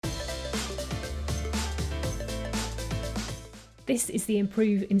This is the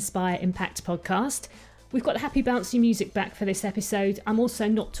Improve, Inspire, Impact podcast. We've got happy bouncy music back for this episode. I'm also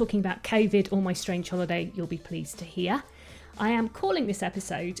not talking about COVID or my strange holiday, you'll be pleased to hear. I am calling this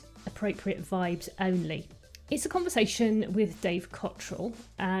episode Appropriate Vibes Only. It's a conversation with Dave Cottrell,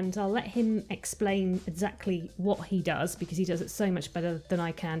 and I'll let him explain exactly what he does because he does it so much better than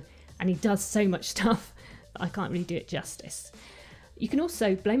I can, and he does so much stuff that I can't really do it justice. You can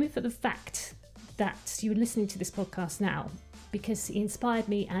also blame him for the fact that you're listening to this podcast now, because he inspired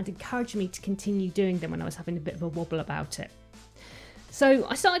me and encouraged me to continue doing them when I was having a bit of a wobble about it. So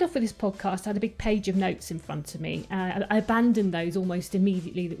I started off with this podcast, I had a big page of notes in front of me. I abandoned those almost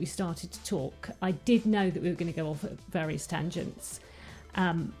immediately that we started to talk. I did know that we were going to go off at various tangents.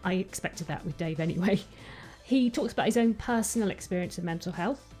 I expected that with Dave anyway. He talks about his own personal experience of mental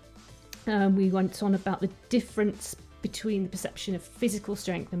health. We went on about the difference between the perception of physical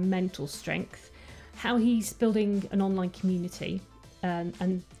strength and mental strength, how he's building an online community,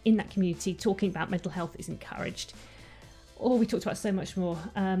 and in that community talking about mental health is encouraged. We talked about so much more.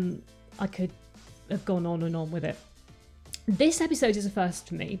 I could have gone on and on with it. This episode is a first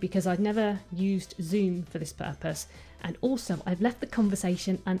for me because I'd never used Zoom for this purpose, and also I've left the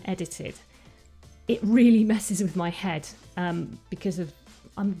conversation unedited. It really messes with my head because I'm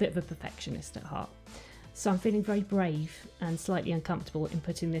a bit of a perfectionist at heart. So I'm feeling very brave and slightly uncomfortable in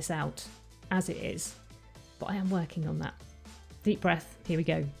putting this out as it is, but I am working on that. Deep breath, here we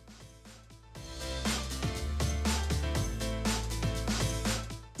go.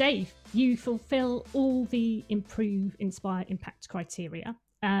 Dave, you fulfill all the Improve, Inspire, Impact criteria,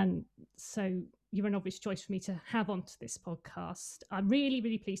 and so you're an obvious choice for me to have onto this podcast. I'm really,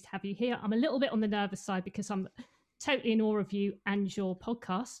 really pleased to have you here. I'm a little bit on the nervous side because I'm totally in awe of you and your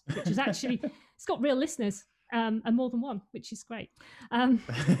podcast, which is actually, it's got real listeners. And more than one, which is great. On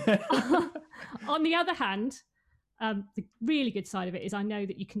the other hand, the really good side of it is I know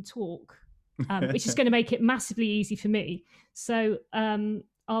that you can talk, which is going to make it massively easy for me. So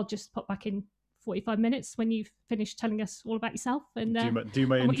I'll just pop back in 45 minutes when you've finished telling us all about yourself. And do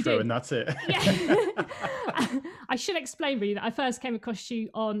my intro and that's it. Yeah. I should explain really that I first came across you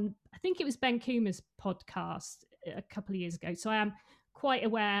on, I think it was Ben Coomer's podcast a couple of years ago. So I am quite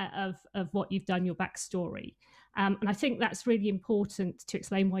aware of what you've done, your backstory. And I think that's really important to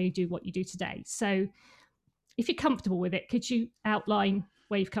explain why you do what you do today. So if you're comfortable with it, could you outline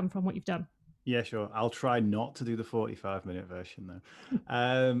where you've come from, what you've done? Yeah, sure. I'll try not to do the 45-minute version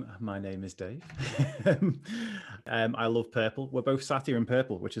though. My name is Dave. I love purple. We're both sat here in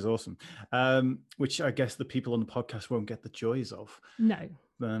purple, which is awesome. Which I guess the people on the podcast won't get the joys of. No.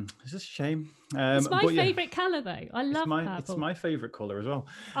 It's just a shame. It's my favourite colour though. I love purple. It's my favourite colour as well.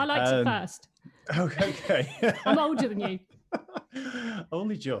 I liked it first. Okay. I'm older than you.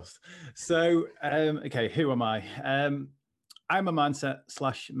 Only just. So, okay, who am I? I'm a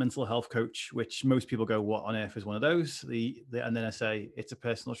mindset/mental health coach, which most people go, what on earth is one of those? And then I say, it's a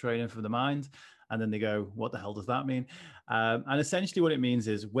personal trainer for the mind. And then they go, what the hell does that mean? And essentially what it means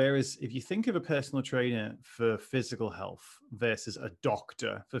is, whereas if you think of a personal trainer for physical health versus a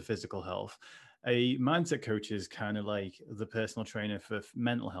doctor for physical health, a mindset coach is kind of like the personal trainer for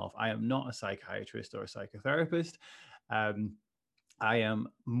mental health. I am not a psychiatrist or a psychotherapist. I am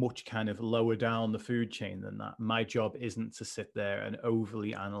much kind of lower down the food chain than that. My job isn't to sit there and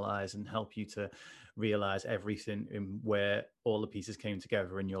overly analyze and help you to realize everything in where all the pieces came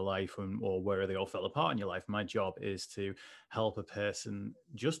together in your life or where they all fell apart in your life. My job is to help a person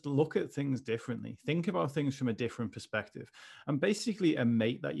just look at things differently, think about things from a different perspective. I'm basically a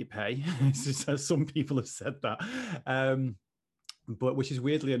mate that you pay. Some people have said that. But which is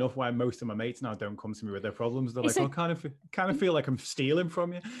weirdly enough why most of my mates now don't come to me with their problems. They're I kind of feel like I'm stealing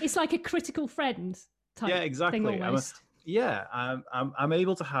from you. It's like a critical friend type. Yeah, exactly. Thing almost. I'm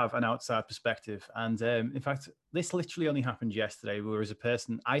able to have an outside perspective. And in fact, this literally only happened yesterday, where as a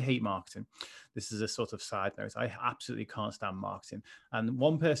person, I hate marketing. This is a sort of side note. I absolutely can't stand marketing. And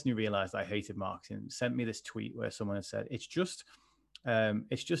one person who realized I hated marketing sent me this tweet where someone had said, it's just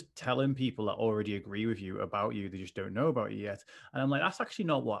telling people that already agree with you about you, they just don't know about you yet. And I'm like, that's actually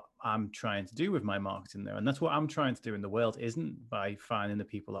not what I'm trying to do with my marketing there. And that's what I'm trying to do in the world, isn't by finding the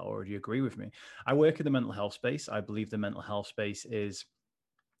people that already agree with me. I work in the mental health space. I believe the mental health space is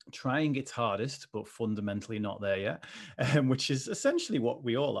trying its hardest, but fundamentally not there yet, which is essentially what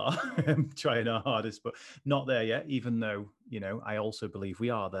we all are, trying our hardest, but not there yet, even though, I also believe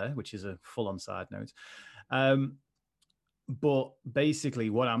we are there, which is a full-on side note. But basically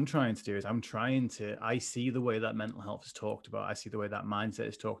what I'm trying to do is I see the way that mental health is talked about. I see the way that mindset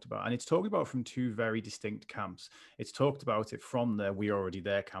is talked about. And it's talked about from two very distinct camps. It's talked about it from the we already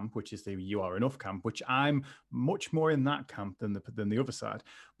there camp, which is the you are enough camp, which I'm much more in that camp than the other side.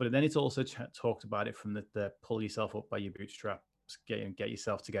 But then it's also talked about it from the pull yourself up by your bootstraps, get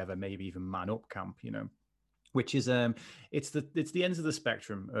yourself together, maybe even man up camp, which is it's the ends of the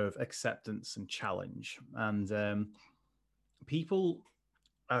spectrum of acceptance and challenge. And people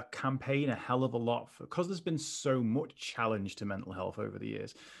campaign a hell of a lot because there's been so much challenge to mental health over the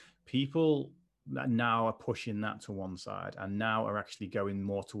years. People now are pushing that to one side and now are actually going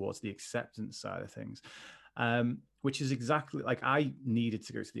more towards the acceptance side of things, which is exactly like I needed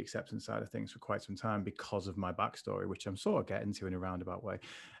to go to the acceptance side of things for quite some time because of my backstory, which I'm sort of getting to in a roundabout way.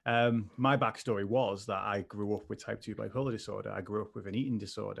 My backstory was that I grew up with type 2 bipolar disorder. I grew up with an eating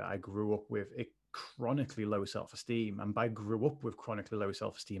disorder. I grew up with chronically low self-esteem, and by grew up with chronically low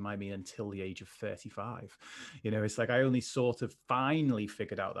self-esteem I mean until the age of 35. It's like I only sort of finally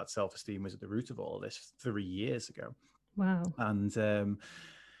figured out that self-esteem was at the root of all of this 3 years ago. Wow.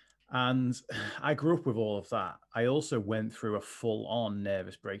 And I grew up with all of that. I also went through a full-on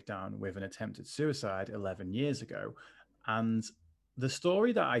nervous breakdown with an attempted suicide 11 years ago. And the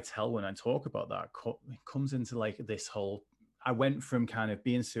story that I tell when I talk about that comes into like this whole, I went from kind of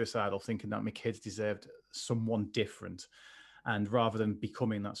being suicidal, thinking that my kids deserved someone different. And rather than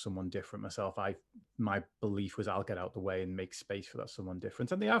becoming that someone different myself, my belief was I'll get out the way and make space for that someone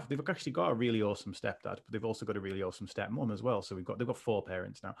different. And they've actually got a really awesome stepdad, but they've also got a really awesome stepmom as well. So they've got 4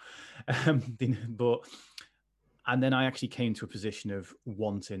 parents now. And then I actually came to a position of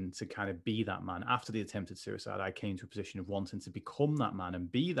wanting to kind of be that man. After the attempted suicide, I came to a position of wanting to become that man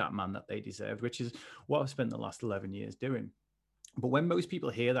and be that man that they deserved, which is what I've spent the last 11 years doing. But when most people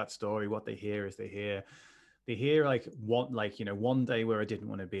hear that story, what they hear is they hear like one day where I didn't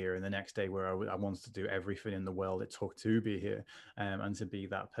want to be here, and the next day where I wanted to do everything in the world it took to be here, and to be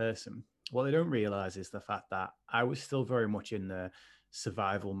that person. What they don't realize is the fact that I was still very much in the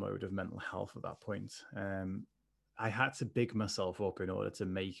survival mode of mental health at that point. I had to big myself up in order to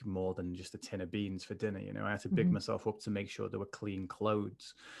make more than just a tin of beans for dinner. I had to big myself up to make sure there were clean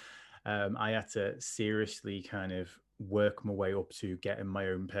clothes. I had to seriously kind of work my way up to getting my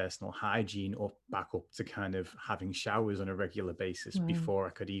own personal hygiene back up to kind of having showers on a regular basis before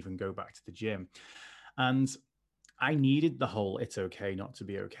I could even go back to the gym. And I needed the whole it's okay not to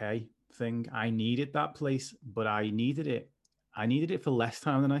be okay thing. I needed that place, but I needed it for less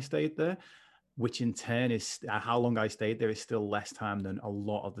time than I stayed there, which in turn is how long I stayed there is still less time than a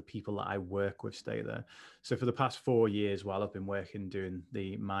lot of the people that I work with stay there. So for the past 4 years, while I've been working, doing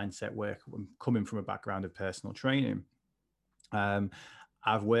the mindset work, coming from a background of personal training,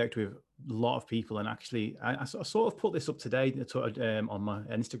 I've worked with a lot of people, and actually I sort of put this up today on my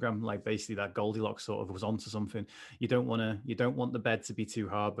Instagram, like basically that Goldilocks sort of was onto something. You don't want the bed to be too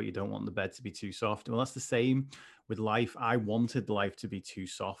hard, but you don't want the bed to be too soft. Well, that's the same with life. I wanted life to be too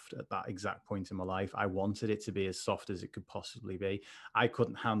soft at that exact point in my life. I wanted it to be as soft as it could possibly be. I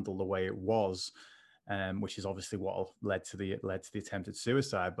couldn't handle the way it was. Which is obviously what led to the attempted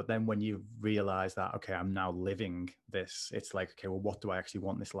suicide. But then when you realize that, okay, I'm now living this, it's like, okay, well, what do I actually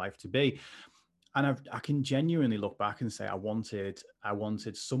want this life to be? And I can genuinely look back and say, I wanted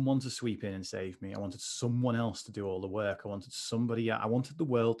someone to sweep in and save me. I wanted someone else to do all the work. I wanted the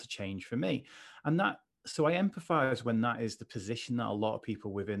world to change for me. So I empathize when that is the position that a lot of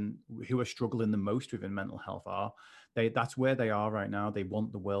people who are struggling the most within mental health are. That's where they are right now. They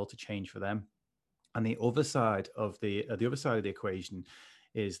want the world to change for them. And the other side of the equation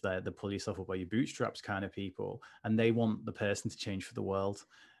is the pull yourself up by your bootstraps kind of people, and they want the person to change for the world.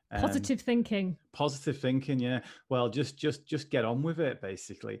 Positive thinking. Positive thinking, yeah. Well, just get on with it,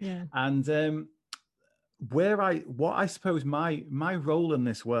 basically. Yeah. And what I suppose my role in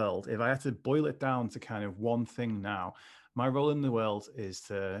this world, if I had to boil it down to kind of one thing now, my role in the world is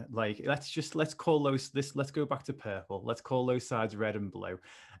to let's go back to purple. Let's call those sides red and blue.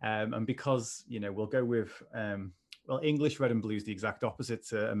 And because, we'll go with, English red and blue is the exact opposite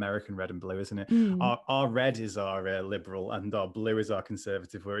to American red and blue, isn't it? Our red is our liberal and our blue is our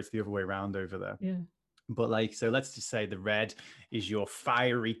conservative, where it's the other way around over there. Yeah. But so let's just say the red is your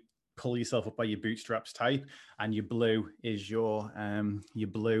fiery, pull yourself up by your bootstraps type, and your blue is your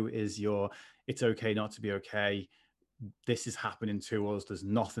it's okay not to be okay. This is happening to us. There's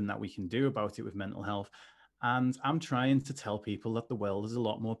nothing that we can do about it with mental health. And I'm trying to tell people that the world is a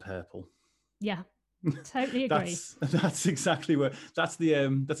lot more purple. Yeah. Totally agree. That's exactly where that's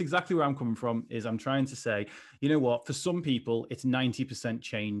exactly where I'm coming from. Is I'm trying to say, you know what? For some people, it's 90%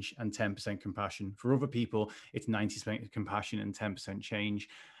 change and 10% compassion. For other people, it's 90% compassion and 10% change.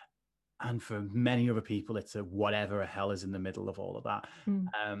 And for many other people, it's a whatever a hell is in the middle of all of that.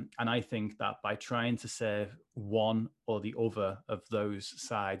 And I think that by trying to serve one or the other of those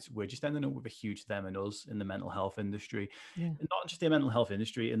sides, we're just ending up with a huge them and us in the mental health industry. Yeah. Not just the mental health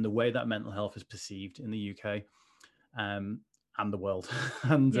industry, in the way that mental health is perceived in the UK and the world.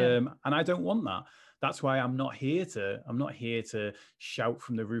 And I don't want that. That's why I'm not here to shout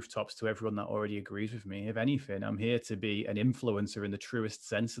from the rooftops to everyone that already agrees with me. If anything, I'm here to be an influencer in the truest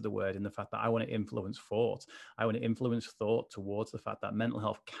sense of the word, in the fact that I want to influence thought. I want to influence thought towards the fact that mental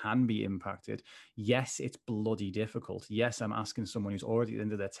health can be impacted. Yes, it's bloody difficult. Yes, I'm asking someone who's already at the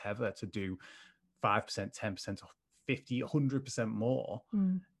end of their tether to do 5%, 10%, or 50, 100% more.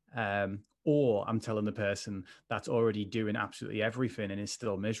 Or I'm telling the person that's already doing absolutely everything and is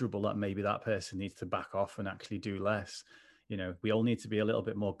still miserable that maybe that person needs to back off and actually do less. You know, we all need to be a little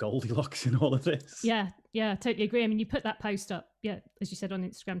bit more Goldilocks in all of this. Yeah, totally agree. I mean, you put that post up, as you said on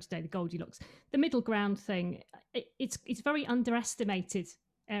Instagram today, the Goldilocks, the middle ground thing. It's very underestimated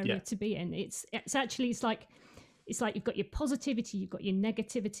area to be in. It's actually it's like you've got your positivity, you've got your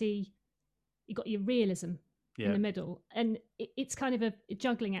negativity, you've got your realism in the middle, and it's kind of a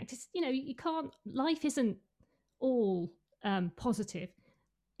juggling act. It's, you know, you can't. Life isn't all positive.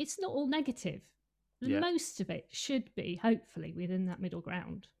 It's not all negative. Most of it should be, hopefully, within that middle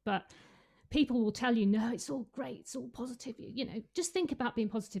ground. But people will tell you, no, it's all great, it's all positive. You know, just think about being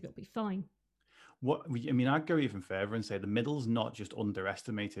positive; it'll be fine. I'd go even further and say the middle's not just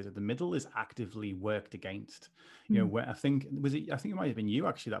underestimated. The middle is actively worked against. You know, where I think it might have been you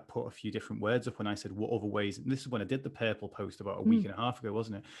actually that put a few different words up when I said what other ways. And this is when I did the purple post about a week and a half ago,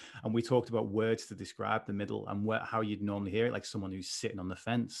 wasn't it? And we talked about words to describe the middle and how you'd normally hear it, like someone who's sitting on the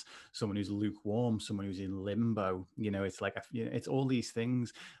fence, someone who's lukewarm, someone who's in limbo. You know, it's like it's all these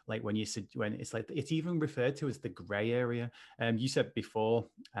things. Like when it's like it's even referred to as the grey area. You said before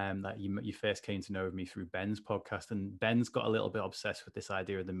that you first came to know of me through Ben's podcast, and Ben's got a little bit obsessed with this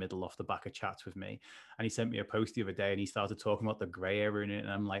idea of the middle off the back of chats with me, and he sent me a post the other day and he started talking about the gray area in it,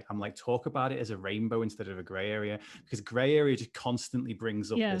 and I'm like talk about it as a rainbow instead of a gray area, because gray area just constantly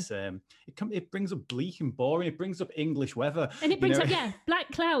brings up this it brings up bleak and boring, it brings up English weather, and it brings up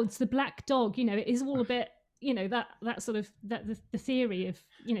black clouds, the black dog, you know, it is all a bit, you know, that sort of the theory of,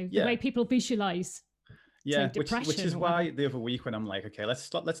 you know, the way people visualize. Which is why the other week when I'm like, okay,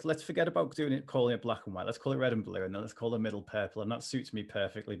 let's forget about calling it black and white. Let's call it red and blue, and then let's call the middle purple. And that suits me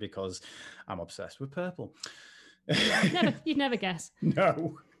perfectly because I'm obsessed with purple. You'd never guess.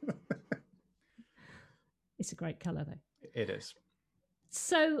 No. It's a great colour, though. It is.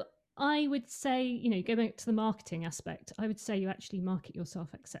 So I would say, you know, go back to the marketing aspect. I would say you actually market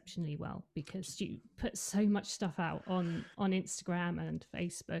yourself exceptionally well, because you put so much stuff out on Instagram and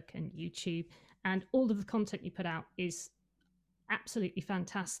Facebook and YouTube. And all of the content you put out is absolutely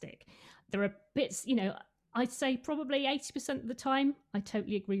fantastic. There are bits, you know, I'd say probably 80% of the time, I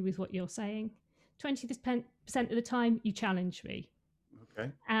totally agree with what you're saying. 20% of the time, you challenge me.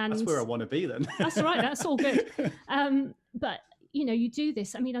 Okay. And that's where I want to be then. That's all right. That's all good. But, you know, you do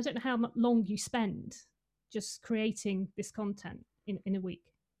this. I mean, I don't know how long you spend just creating this content in a week.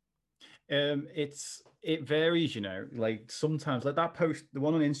 It varies, you know, like sometimes, like that post, the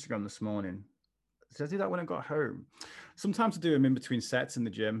one on Instagram this morning, did I do that when I got home? Sometimes I do them in between sets in the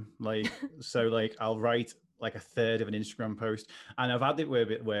gym. Like, so like I'll write like a third of an Instagram post. And I've had it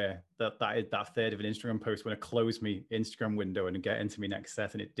where that third of an Instagram post, when I close my Instagram window and get into my next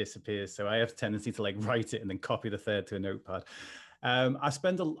set and it disappears. So I have a tendency to like write it and then copy the third to a notepad. I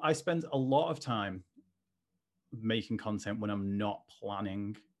spend a lot of time making content when I'm not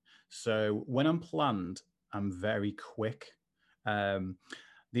planning. So when I'm planned, I'm very quick.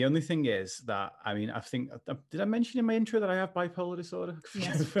 The only thing is that, I mean, I think, did I mention in my intro that I have bipolar disorder?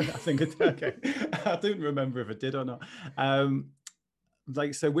 Yes. I think it, okay. I don't remember if I did or not.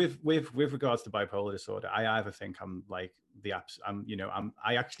 Like, so with regards to bipolar disorder, I either think I'm like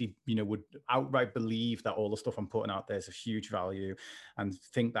I actually, you know, would outright believe that all the stuff I'm putting out there is of huge value, and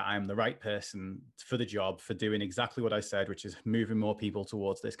think that I'm the right person for the job, for doing exactly what I said, which is moving more people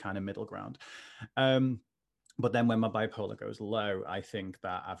towards this kind of middle ground. But then when my bipolar goes low, I think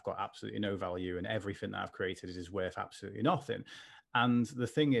that I've got absolutely no value, and everything that I've created is worth absolutely nothing. And the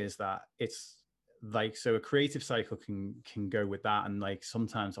thing is that it's like, so a creative cycle can go with that. And like,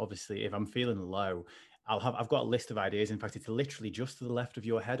 sometimes obviously if I'm feeling low, I've got a list of ideas. In fact, it's literally just to the left of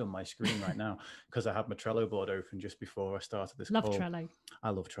your head on my screen right now, because I had my Trello board open just before I started this Love call. Trello. I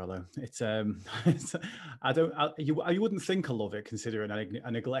love Trello. It's you wouldn't think I love it, considering I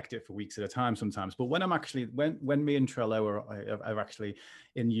neglect it for weeks at a time sometimes. But when I'm actually when me and Trello are actually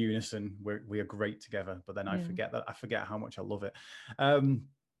in unison, we are great together. But then I forget how much I love it.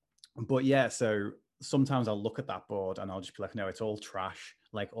 But yeah, so sometimes I'll look at that board and I'll just be like, no, it's all trash,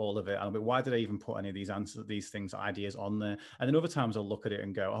 like all of it. And I'll be, why did I even put any of these answers, these things, ideas on there? And then other times I'll look at it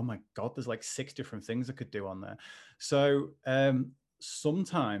and go, oh my God, there's like 6 different things I could do on there. So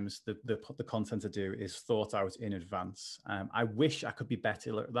sometimes the content I do is thought out in advance. I wish I could be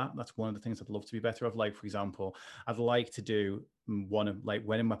better at that. That's one of the things I'd love to be better of. Like, for example, I'd like to do one of, like,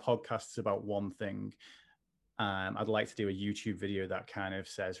 when in my podcast is about one thing, I'd like to do a YouTube video that kind of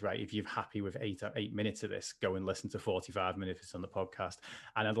says, right, if you're happy with 8 minutes of this, go and listen to 45 minutes on the podcast.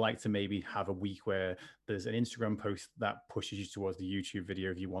 And I'd like to maybe have a week where there's an Instagram post that pushes you towards the YouTube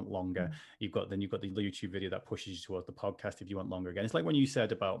video if you want longer. You've got the YouTube video that pushes you towards the podcast if you want longer. Again, it's like when you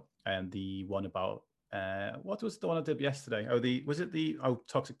said about the one about what was the one I did yesterday?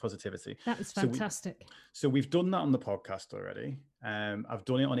 Toxic positivity. That was fantastic. So we've done that on the podcast already. I've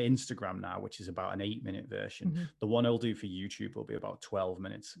done it on Instagram now, which is about an 8-minute version. The one I'll do for YouTube will be about 12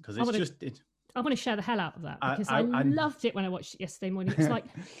 minutes, because I want to share the hell out of that, because I loved it when I watched it yesterday morning. It's like,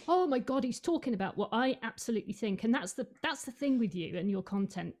 oh my God, he's talking about what I absolutely think. And that's the thing with you and your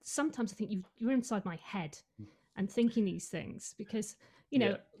content. Sometimes I think you're inside my head and thinking these things, because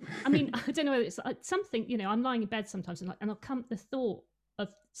I mean, I don't know whether it's something, I'm lying in bed sometimes and I'll come, the thought of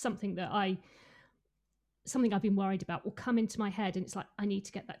something I've been worried about will come into my head, and it's like, I need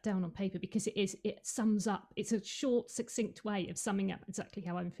to get that down on paper, because it sums up. It's a short, succinct way of summing up exactly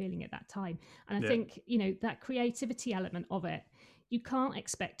how I'm feeling at that time. And I think, that creativity element of it, you can't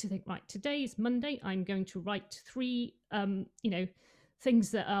expect to think, right, today is Monday, I'm going to write 3,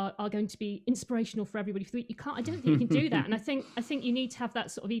 things that are going to be inspirational for everybody. I don't think you can do that. And I think you need to have that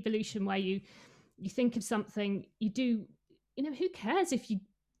sort of evolution where you think of something, you do, who cares if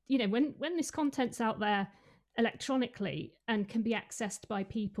when this content's out there electronically and can be accessed by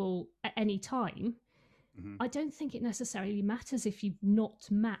people at any time, I don't think it necessarily matters if you've not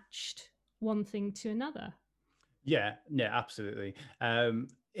matched one thing to another. Yeah, absolutely.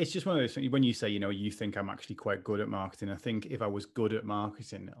 It's just one of those things, when you say, you think I'm actually quite good at marketing. I think if I was good at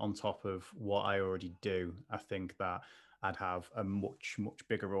marketing on top of what I already do, I think that I'd have a much, much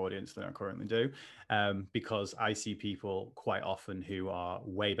bigger audience than I currently do, because I see people quite often who are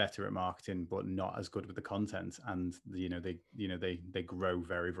way better at marketing, but not as good with the content. And, they grow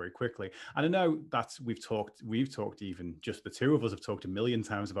very, very quickly. And I know that we've talked even just the two of us have talked a million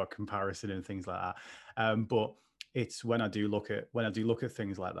times about comparison and things like that. But it's when I do look at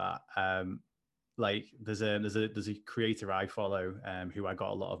things like that. Like there's a creator I follow who I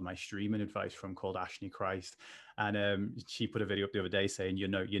got a lot of my streaming advice from, called Ashley Christ, and she put a video up the other day saying, you're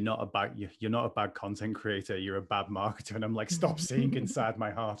not a bad content creator, you're a bad marketer. And I'm like, stop seeing inside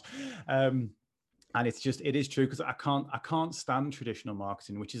my heart. And it is true, because I can't stand traditional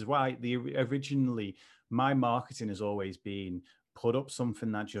marketing, which is why originally my marketing has always been put up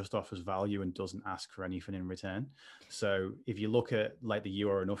something that just offers value and doesn't ask for anything in return. So if you look at like the You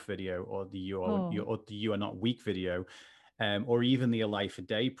Are Enough video, or the You Are Not Weak video, or even the A Life a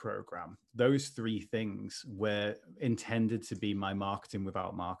Day program, those 3 things were intended to be my marketing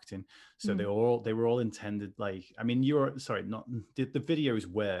without marketing. So they were all intended, like, I mean, the videos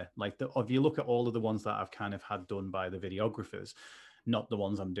were like, if you look at all of the ones that I've kind of had done by the videographers, not the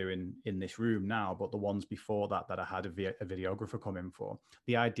ones I'm doing in this room now, but the ones before that I had a videographer come in for.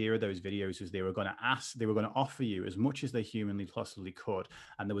 The idea of those videos was they were going to offer you as much as they humanly possibly could,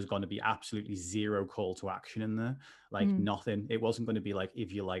 and there was going to be absolutely zero call to action in there, like nothing. It wasn't going to be like,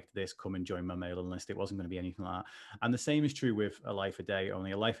 if you liked this, come and join my mailing list. It wasn't going to be anything like that. And the same is true with A Life a Day, only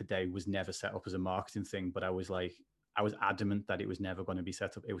A Life a Day was never set up as a marketing thing, but I was adamant that it was never going to be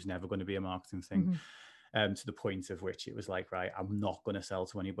set up. It was never going to be a marketing thing. To the point of which it was like, right, I'm not going to sell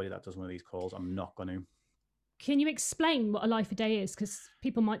to anybody that does one of these calls. I'm not going to. Can you explain what A Life a Day is? Because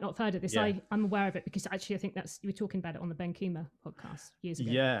people might not have heard of this. Yeah. I'm aware of it, because actually I think you were talking about it on the Ben Coomer podcast years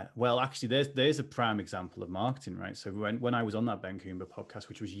ago. Yeah, well, actually there's a prime example of marketing, right? So when I was on that Ben Coomer podcast,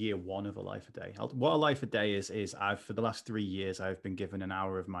 which was year 1 of A Life a Day, what A Life a Day is for the last 3 years, I've been given an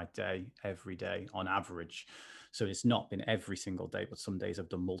hour of my day every day on average. So it's not been every single day, but some days I've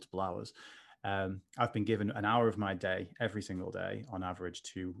done multiple hours. I've been given an hour of my day every single day on average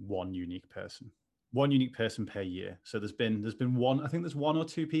to one unique person. one unique person per year. So there's been one, I think there's one or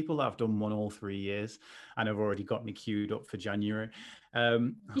two people that have done one all 3 years, and have already got me queued up for January.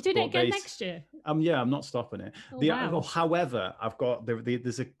 You doing it again next year? Yeah, I'm not stopping it. Wow. However, I've got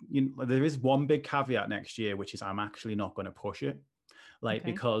there is one big caveat next year, which is I'm actually not going to push it,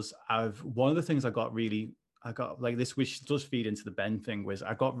 because one of the things I got like this, which does feed into the Ben thing, was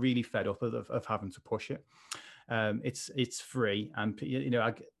I got really fed up of having to push it. It's free, and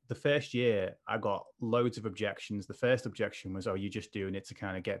the first year I got loads of objections. The first objection was, "Oh, you're just doing it to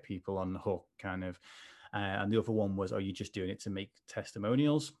kind of get people on the hook," kind of, and the other one was, "Oh, you're just doing it to make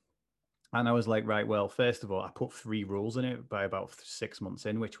testimonials." And I was like, right, well, first of all, I put 3 rules in it by about 6 months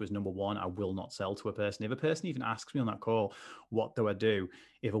in, which was, number one, I will not sell to a person. If a person even asks me on that call, what do I do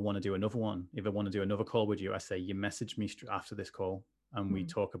if I want to do another one? If I want to do another call with you, I say, you message me after this call and we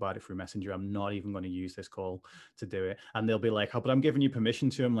talk about it through Messenger. I'm not even going to use this call to do it. And they'll be like, "Oh, but I'm giving you permission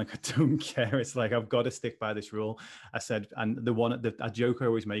to." I'm like, I don't care. It's like, I've got to stick by this rule. I said, and a joke I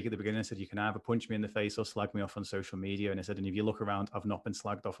always make at the beginning, I said, you can either punch me in the face or slag me off on social media. And I said, and if you look around, I've not been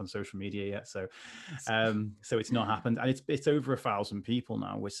slagged off on social media yet. So it's not happened. And it's over 1,000 people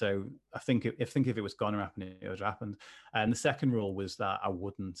now. So I think if it was going to happen, it would have happened. And the second rule was that I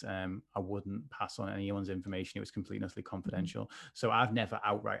wouldn't pass on anyone's information. It was completely confidential. So I've never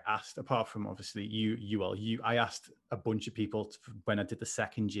outright asked, apart from obviously I asked a bunch of people when I did the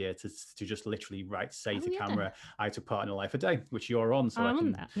second year to just literally say to camera, I took part in a Life a Day, which you're on.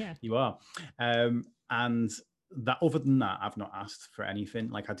 So you are. And that, other than that, I've not asked for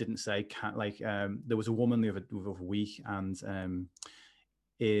anything. Like, I didn't say, there was a woman the other week, and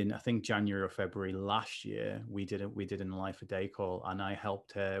in I think January or February last year, we did a Life a Day call, and I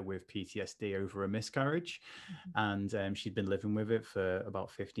helped her with PTSD over a miscarriage, and she'd been living with it for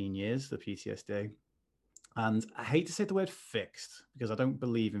about 15 years, the PTSD. And I hate to say the word fixed, because I don't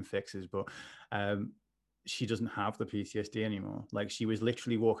believe in fixes, but she doesn't have the PTSD anymore. Like, she was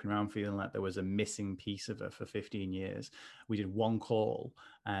literally walking around feeling like there was a missing piece of her for 15 years. We did one call,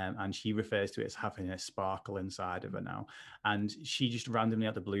 and she refers to it as having a sparkle inside of her now. And she just randomly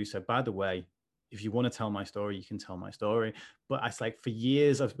out the blue said, "By the way, if you want to tell my story, you can tell my story." But it's like, for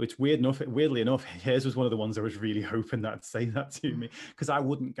years, it's weirdly enough, hers was one of the ones I was really hoping that'd say that to me, because I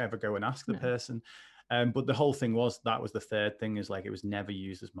wouldn't ever go and ask the person. But the whole thing was, that was the third thing, is like, it was never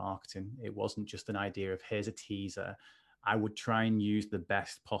used as marketing. It wasn't just an idea of, here's a teaser. I would try and use the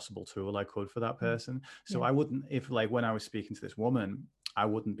best possible tool I could for that person. So I wouldn't, when I was speaking to this woman, I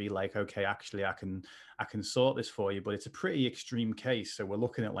wouldn't be like, okay, actually I can sort this for you, but it's a pretty extreme case. So we're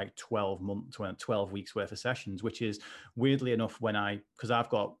looking at like 12 weeks worth of sessions, which is, weirdly enough, because I've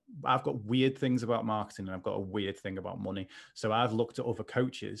got weird things about marketing, and I've got a weird thing about money. So I've looked at other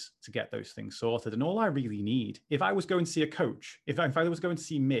coaches to get those things sorted. And all I really need, if I was going to see a coach, if I was going to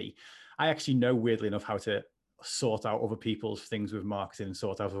see me, I actually know, weirdly enough, how to sort out other people's things with marketing and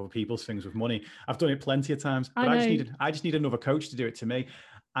sort out other people's things with money. I've done it plenty of times, but I just need another coach to do it to me.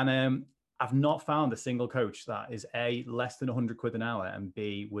 And I've not found a single coach that is A, less than 100 quid an hour, and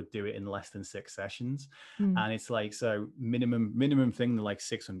B, would do it in less than 6 sessions. And it's like, so minimum thing, like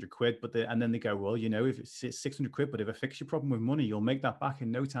 600 quid. And then they go, well, if it's 600 quid, but if I fix your problem with money, you'll make that back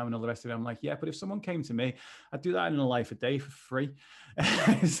in no time, and all the rest of it. I'm like, yeah, but if someone came to me, I'd do that in a Life a Day for free.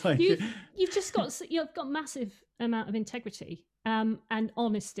 It's like, you've got massive amount of integrity and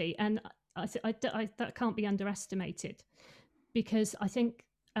honesty, and that can't be underestimated, because I think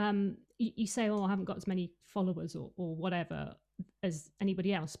you say, "Oh, I haven't got as many followers or whatever as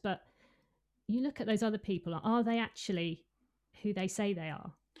anybody else," but you look at those other people. Are they actually who they say they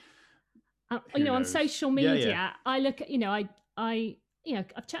are? On social media, I look at,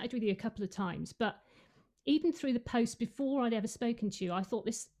 I've chatted with you a couple of times, but even through the post before I'd ever spoken to you, I thought,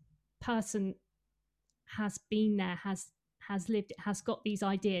 this person has been there, has lived it, has got these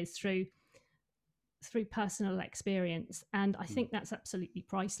ideas through personal experience, and I think that's absolutely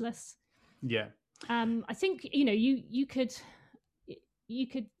priceless. I think you could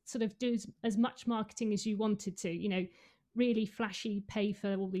sort of do as much marketing as you wanted to, really flashy, pay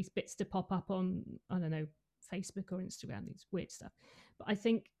for all these bits to pop up on, I don't know, Facebook or Instagram, these weird stuff. But I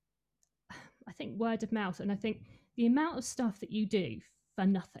think word of mouth, and I think the amount of stuff that you do for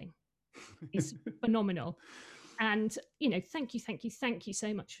nothing is phenomenal. And thank you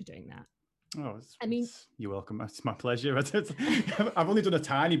so much for doing that. Oh, you're welcome. It's my pleasure. I've only done a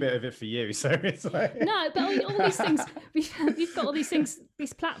tiny bit of it for you, so it's like... No, but all these things, we've got all these things,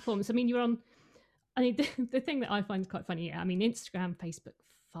 these platforms. You're on. The thing that I find quite funny. Instagram, Facebook,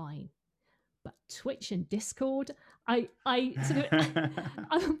 fine, but Twitch and Discord, I sort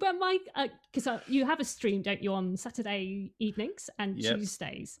of when my because you have a stream, don't you, on Saturday evenings and Yep.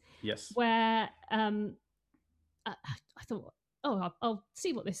 Tuesdays, Yes. where I thought, oh, I'll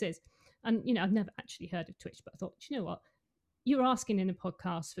see what this is, and I've never actually heard of Twitch, but I thought, you know what, you're asking in a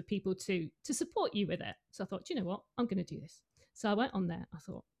podcast for people to support you with it, so I thought, you know what, I'm going to do this. So I went on there. I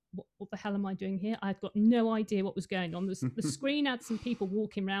thought, what the hell am I doing here? I'd got no idea what was going on. The screen had some people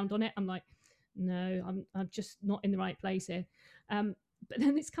walking around on it. I'm like, no, I'm just not in the right place here. But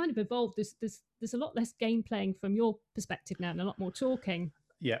then it's kind of evolved. There's a lot less game playing from your perspective now, and a lot more talking.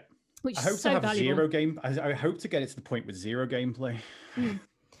 Yeah. Which I hope is so to have valuable. zero game. I hope to get it to the point with zero gameplay.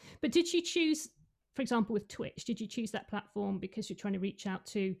 But did you choose, for example, with Twitch, did you choose that platform because you're trying to reach out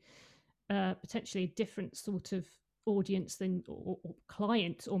to potentially a different sort of audience than or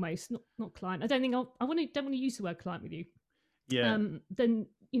client almost? Not client. I don't think don't want to use the word client with you. Yeah. Then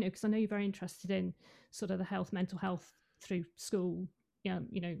because I know you're very interested in sort of the mental health through school.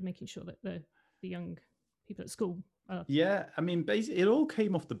 Making sure that the young people at school. Yeah, I mean, basically, it all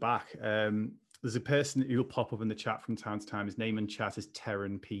came off the back. There's a person who'll pop up in the chat from time to time. His name in chat is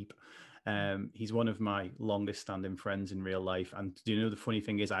Terran Peep. He's one of my longest standing friends in real life. And the funny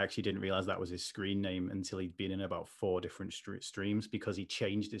thing is, I actually didn't realize that was his screen name until he'd been in about 4 different streams, because he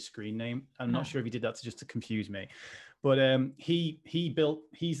changed his screen name. I'm not sure if he did that just to confuse me. But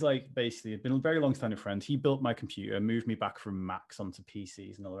he's like basically been a very long standing friend. He built my computer, moved me back from Macs onto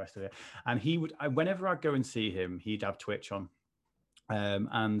PCs and all the rest of it. And whenever I'd go and see him, he'd have Twitch on.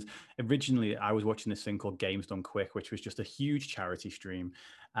 And originally I was watching this thing called Games Done Quick, which was just a huge charity stream.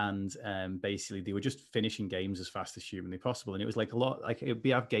 And basically they were just finishing games as fast as humanly possible. And it was like a lot, like it'd be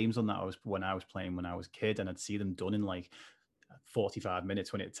have games on that when I was playing when I was a kid, and I'd see them done in like 45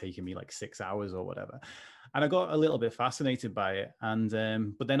 minutes when it had taken me like 6 hours or whatever. And I got a little bit fascinated by it.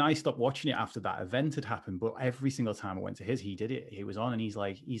 And but then I stopped watching it after that event had happened. But every single time I went to he did it. He was on, and he's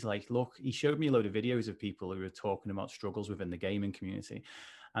like, look, he showed me a load of videos of people who were talking about struggles within the gaming community.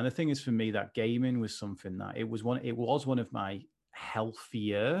 And the thing is, for me, that gaming was something that it was one of my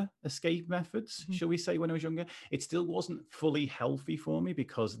healthier escape methods, shall we say, when I was younger. It still wasn't fully healthy for me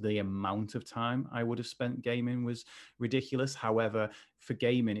because the amount of time I would have spent gaming was ridiculous. However, for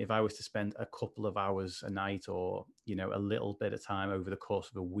gaming, if I was to spend a couple of hours a night or a little bit of time over the course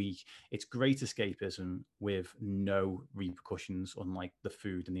of a week, it's great escapism with no repercussions, unlike the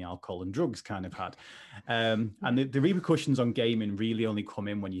food and the alcohol and drugs kind of had. And the repercussions on gaming really only come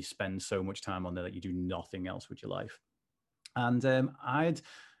in when you spend so much time on there that you do nothing else with your life. And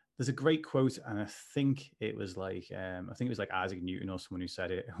there's a great quote, and I think it was like Isaac Newton or someone who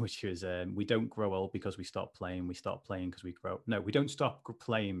said it, which is, "We don't grow old because we stop playing. We stop playing because we grow. No, we don't stop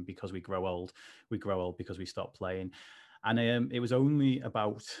playing because we grow old. We grow old because we stop playing." And it was only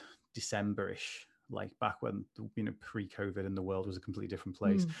about December-ish, like back when pre-COVID and the world was a completely different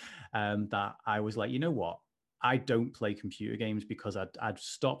place, that I was like, you know what? I don't play computer games because I'd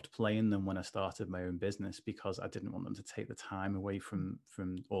stopped playing them when I started my own business, because I didn't want them to take the time away from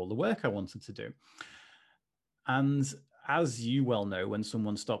all the work I wanted to do. And as you well know, when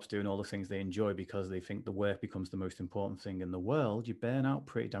someone stops doing all the things they enjoy because they think the work becomes the most important thing in the world, you burn out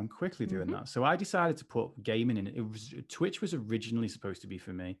pretty damn quickly doing that. So I decided to put gaming in. Twitch was originally supposed to be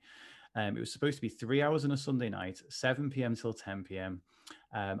for me. It was supposed to be 3 hours on a Sunday night, 7 p.m. till 10 p.m.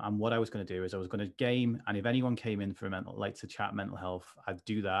 And what I was going to do is I was going to game, and if anyone came in for to chat mental health, I'd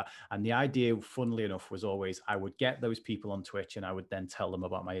do that. And the idea, funnily enough, was always I would get those people on Twitch, and I would then tell them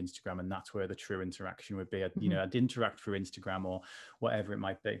about my Instagram, and that's where the true interaction would be. I'd interact through Instagram or whatever it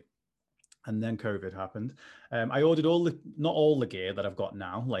might be. And then COVID happened. I ordered not all the gear that I've got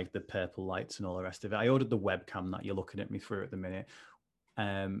now, like the purple lights and all the rest of it. I ordered the webcam that you're looking at me through at the minute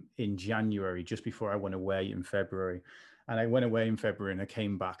in January, just before I went away in February. And I went away in February and I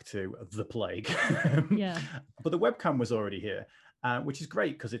came back to the plague. But the webcam was already here, which is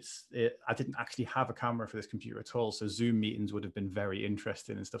great because I didn't actually have a camera for this computer at all. So Zoom meetings would have been very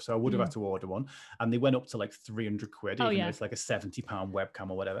interesting and stuff. So I would have had to order one, and they went up to like 300 quid, even though it's like a £70 webcam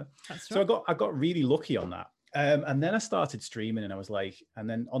or whatever. That's right. So I got really lucky on that. And then I started streaming, and I was like, and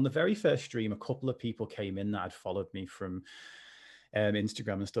then on the very first stream, a couple of people came in that had followed me from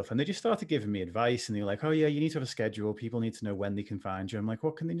Instagram and stuff, and they just started giving me advice, and they were like, "Oh yeah, you need to have a schedule. People need to know when they can find you." I'm like,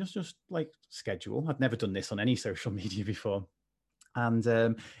 "What, can they just like schedule?" I'd never done this on any social media before.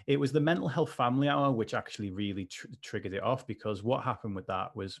 And it was the Mental Health Family Hour, which actually really triggered it off, because what happened with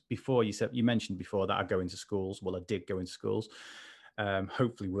that was, before you mentioned before that I go into schools. Well, I did go into schools.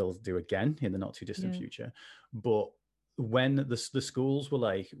 Hopefully we'll do again in the not too distant future. But when the schools were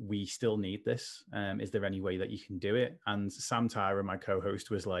like, we still need this, is there any way that you can do it? And Sam Tyra, my co-host,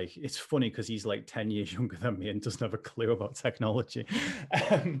 was like, it's funny because he's like 10 years younger than me and doesn't have a clue about technology.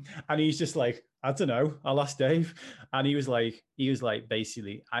 And he's just like, I don't know, I'll ask Dave. And he was like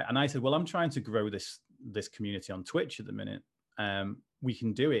basically, I said, well, I'm trying to grow this community on Twitch at the minute. We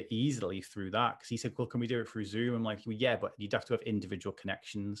can do it easily through that. Because he said, well, can we do it through Zoom? I'm like, well, yeah, but you'd have to have individual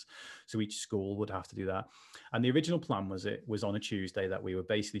connections. So each school would have to do that. And the original plan was it was on a Tuesday that we would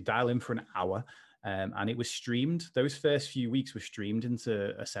basically dial in for an hour. And it was streamed. Those first few weeks were streamed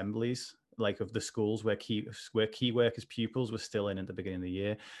into assemblies, like of the schools where key workers pupils were still in at the beginning of the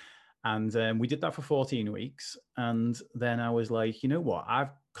year. And we did that for 14 weeks. And then I was like, you know what?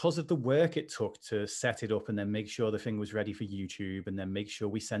 Because of the work it took to set it up and then make sure the thing was ready for YouTube and then make sure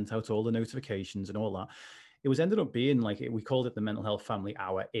we sent out all the notifications and all that, it was ended up being like, we called it the Mental Health Family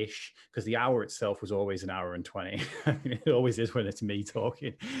Hour-ish, because the hour itself was always 1 hour and 20. It always is when it's me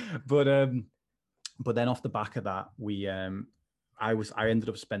talking. But then off the back of that, I ended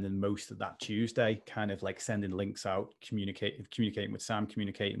up spending most of that Tuesday kind of like sending links out, communicating with Sam,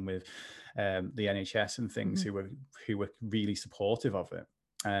 communicating with the NHS and things, who were really supportive of it.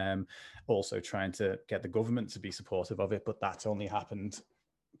 Also trying to get the government to be supportive of it, but that's only happened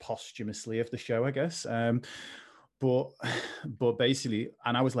posthumously of the show, I guess. But basically,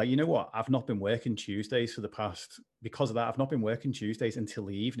 and I was like, you know what? I've not been working Tuesdays because of that, I've not been working Tuesdays until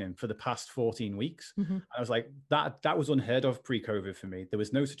the evening for the past 14 weeks. And I was like, that was unheard of pre-COVID for me. There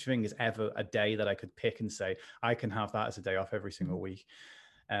was no such thing as ever a day that I could pick and say, I can have that as a day off every single week,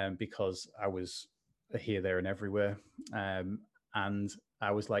 because I was here, there, and everywhere. And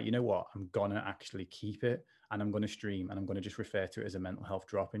I was like, you know what? I'm going to actually keep it. And I'm going to stream, and I'm going to just refer to it as a mental health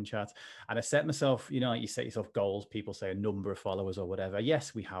drop-in chat. And I set myself, you know, like you set yourself goals, people say a number of followers or whatever.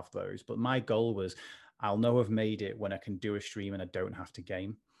 Yes, we have those. But my goal was, I'll know I've made it when I can do a stream and I don't have to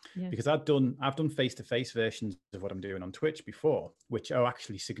game. Yeah. Because I've done face-to-face versions of what I'm doing on Twitch before, which are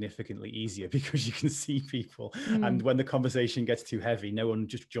actually significantly easier because you can see people. And when the conversation gets too heavy, no one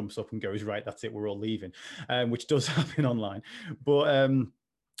just jumps up and goes, right, that's it, we're all leaving, which does happen online.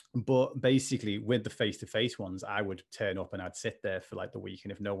 But basically, with the face-to-face ones, I would turn up and I'd sit there for like the week.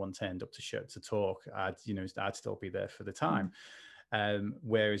 And if no one turned up to talk, I'd still be there for the time.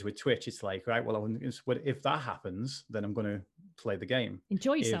 Whereas with Twitch, it's like, right, well, if that happens, then I'm going to play the game.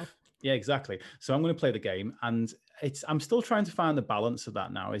 Enjoy yourself. Yeah, exactly. So I'm going to play the game, and I'm still trying to find the balance of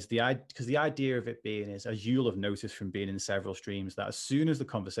that now. Because the idea of it being is, as you'll have noticed from being in several streams, that as soon as the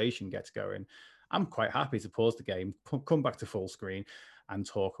conversation gets going, I'm quite happy to pause the game, come back to full screen, and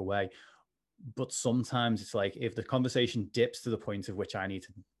talk away. But sometimes it's like, if the conversation dips to the point of which I need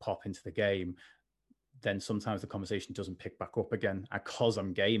to pop into the game, then sometimes the conversation doesn't pick back up again because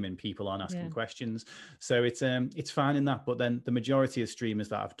I'm gaming, people aren't asking questions. So it's fine in that. But then the majority of streamers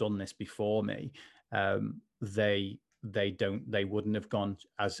that have done this before me, they wouldn't have gone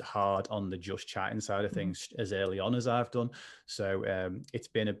as hard on the just chatting side of things as early on as I've done. So it's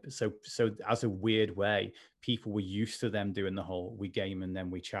been so as a weird way, people were used to them doing the whole, we game and then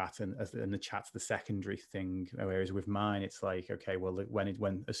we chat, and the chat's the secondary thing. Whereas with mine, it's like, okay, well,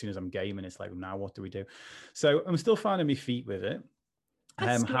 when as soon as I'm gaming, it's like, now what do we do? So I'm still finding my feet with it.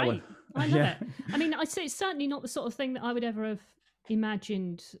 That's great. I love it. I mean, I'd say it's certainly not the sort of thing that I would ever have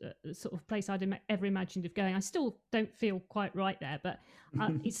imagined, sort of place I'd ever imagined of going. I still don't feel quite right there, but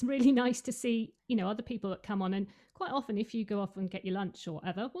it's really nice to see, other people that come on. And quite often, if you go off and get your lunch or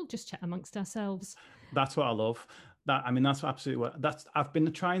whatever, we'll just chat amongst ourselves. That's what I love. That's absolutely what I've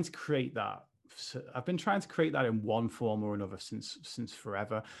been trying to create that. I've been trying to create that in one form or another since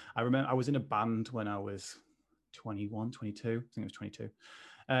forever. I remember I was in a band when I was 21, 22. I think it was 22.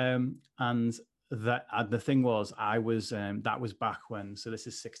 And that the thing was, I was that was back when, so this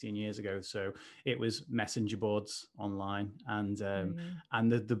is 16 years ago, so it was messenger boards online, and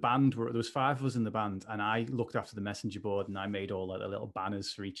and the band there was 5 of us in the band, and I looked after the messenger board, and I made all like the little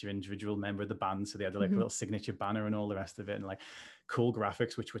banners for each individual member of the band, so they had like a little signature banner and all the rest of it, and like cool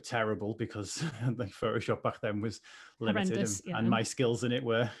graphics, which were terrible because like Photoshop back then was limited, and my skills in it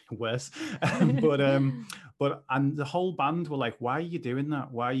were worse. But the whole band were like, why are you doing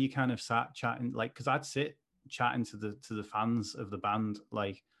that? Why are you kind of sat chatting? Like, because I'd sit chatting to the fans of the band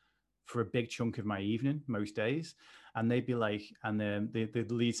like for a big chunk of my evening most days, and they'd be like, and then the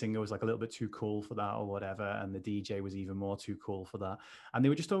lead singer was like a little bit too cool for that or whatever, and the DJ was even more too cool for that, and they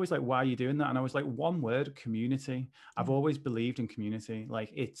were just always like, why are you doing that? And I was like, one word: community. I've always believed in community.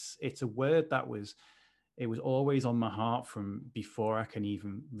 Like it's a word that was always on my heart from before I can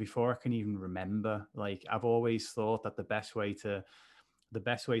even remember. Like I've always thought that the best way to the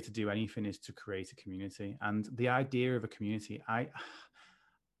best way to do anything is to create a community. And the idea of a community,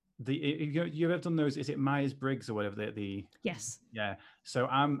 you ever done those? Is it Myers-Briggs or whatever? Yes. Yeah. So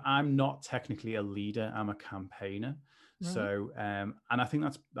I'm not technically a leader. I'm a campaigner. Right. So and I think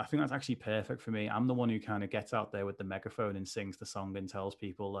that's actually perfect for me. I'm the one who kind of gets out there with the megaphone and sings the song and tells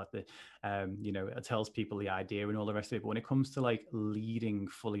people that it tells people the idea and all the rest of it. But when it comes to like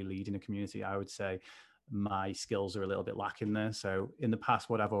fully leading a community, I would say my skills are a little bit lacking there. So in the past,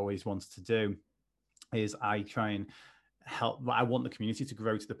 what I've always wanted to do is I try and help. I want the community to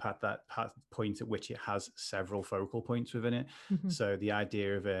grow to the point at which it has several focal points within it. Mm-hmm. So the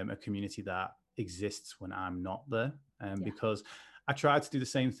idea of a community that exists when I'm not there, because I tried to do the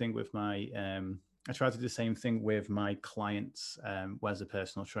same thing with my clients as a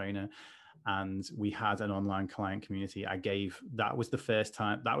personal trainer. And we had an online client community. That was the first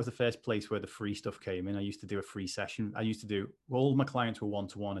place where the free stuff came in. I used to do a free session. All my clients were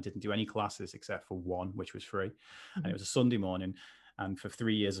one-to-one. I didn't do any classes except for one, which was free. Mm-hmm. And it was a Sunday morning. And for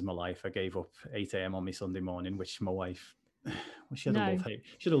 3 years of my life, I gave up 8 a.m. on my Sunday morning, which my wife, she had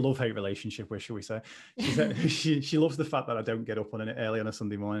a love-hate relationship with, shall we say. She said she loves the fact that I don't get up early on a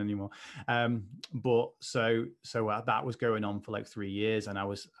Sunday morning anymore. But so that was going on for like 3 years, and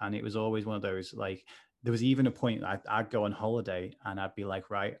it was always one of those, like, there was even a point I'd go on holiday and I'd be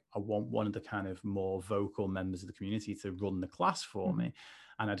like, right, I want one of the kind of more vocal members of the community to run the class for mm-hmm. me.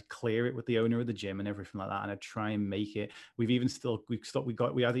 And I'd clear it with the owner of the gym and everything like that. And I'd try and make it. We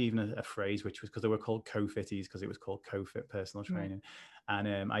had even a phrase, which was because they were called co-fitties, because it was called co-fit personal training. Right.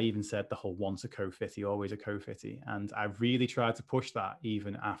 And I even said the whole once a co-fitty, always a co-fitty. And I really tried to push that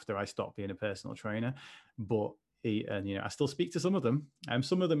even after I stopped being a personal trainer. But I still speak to some of them.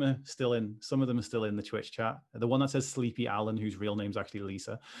 Some of them are still in the Twitch chat. The one that says Sleepy Alan, whose real name's actually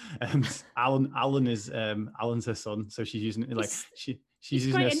Lisa. Alan is Alan's her son, so she's using it like She's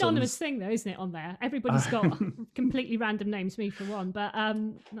a great anonymous thing, though, isn't it? On there, everybody's got completely random names. Me for one, but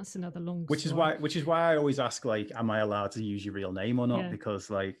that's another long. Which is why I always ask, like, am I allowed to use your real name or not? Yeah.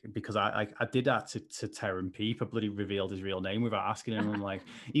 Because I did that to Terran Peep. I bloody revealed his real name without asking him. I'm like,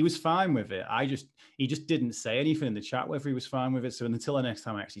 he was fine with it. He just didn't say anything in the chat whether he was fine with it. So until the next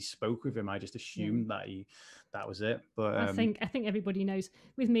time I actually spoke with him, I just assumed that was it. But I think everybody knows.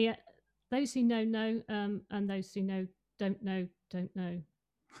 With me, those who know, and those who know don't know.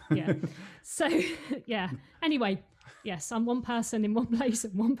 Yeah. So yeah. Anyway, yes, I'm one person in one place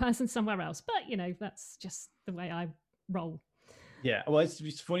and one person somewhere else. But that's just the way I roll. Yeah. Well,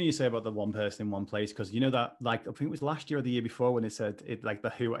 it's funny you say about the one person in one place, because that, like, I think it was last year or the year before when it said it, like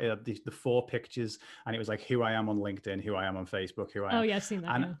the 4 pictures, and it was like who I am on LinkedIn, who I am on Facebook, who I am. Oh yeah, I've seen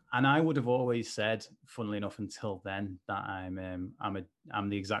that. And I would have always said, funnily enough, until then, that I'm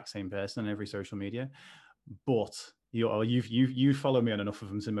the exact same person on every social media, but you follow me on enough of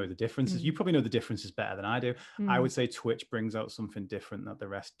them to know the differences. You probably know the differences better than I do. I would say Twitch brings out something different that the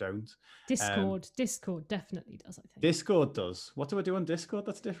rest don't. Discord definitely does, I think. Discord does. What do I do on Discord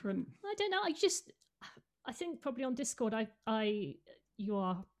that's different? I don't know. I think probably on Discord you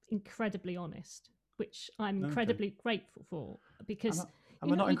are incredibly honest, which I'm incredibly grateful for, because I'm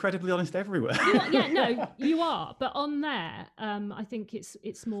not incredibly honest everywhere. You are, but on there, I think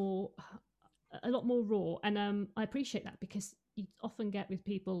it's more. A lot more raw, and I appreciate that, because you often get with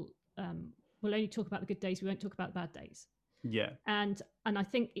people, we'll only talk about the good days, we won't talk about the bad days. Yeah. And I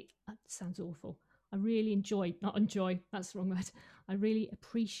think it sounds awful. I really not enjoy, that's the wrong word. I really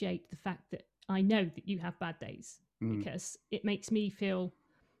appreciate the fact that I know that you have bad days, because it makes me feel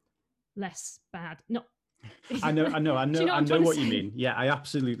less bad. I know what you mean. Yeah, I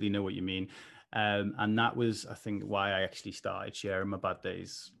absolutely know what you mean. And that was, I think, why I actually started sharing my bad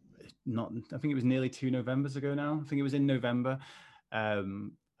days. I think it was nearly 2 Novembers ago now. I think it was in November.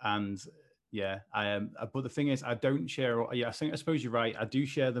 And yeah, but the thing is, I don't share. Yeah, I suppose you're right. I do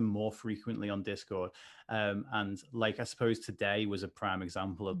share them more frequently on Discord. And like, I suppose today was a prime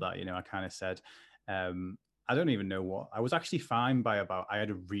example of that. I kind of said, I don't even know what. I was actually fine by I had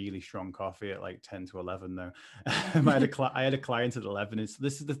a really strong coffee at like 10 to 11 though. I had a client at 11.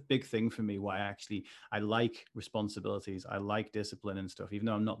 This is the big thing for me, why I like responsibilities. I like discipline and stuff, even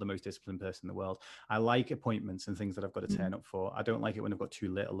though I'm not the most disciplined person in the world. I like appointments and things that I've got to turn up for. I don't like it when I've got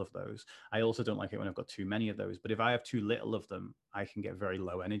too little of those. I also don't like it when I've got too many of those. But if I have too little of them, I can get very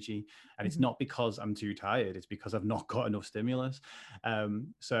low energy. And it's not because I'm too tired. It's because I've not got enough stimulus.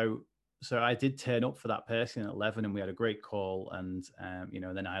 So I did turn up for that person at 11, and we had a great call, and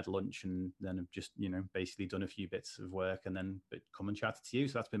then I had lunch, and then I've just basically done a few bits of work, and then come and chatted to you.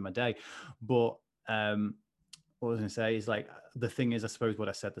 So that's been my day. But what I was going to say is, like, the thing is, I suppose what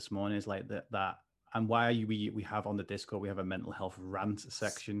I said this morning is like that why we have on the Discord, we have a mental health rant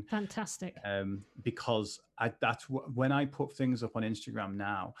section. Fantastic. Because when I put things up on Instagram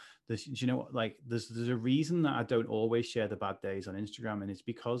now, you know, like there's a reason that I don't always share the bad days on Instagram, and it's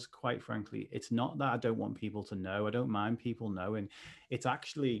because, quite frankly, it's not that I don't want people to know. I don't mind people knowing. It's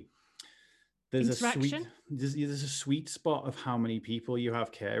actually there's a sweet spot of how many people you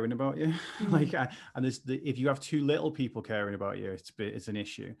have caring about you. Like, and if you have too little people caring about you, it's an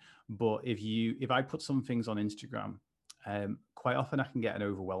issue. But if I put some things on Instagram, quite often I can get an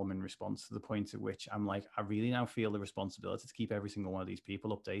overwhelming response to the point at which I'm like, I really now feel the responsibility to keep every single one of these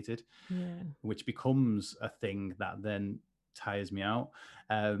people updated, which becomes a thing that then tires me out.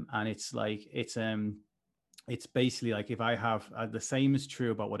 And it's like, it's basically like, if I have the same is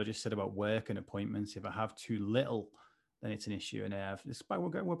true about what I just said about work and appointments. If I have too little, then it's an issue. And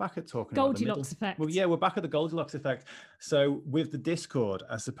we're back at talking Goldilocks effect. Well, yeah, we're back at the Goldilocks effect. So with the Discord,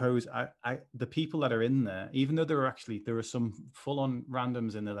 I suppose the people that are in there, even though there are some full-on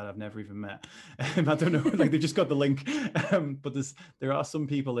randoms in there that I've never even met. I don't know, like they just got the link. But there are some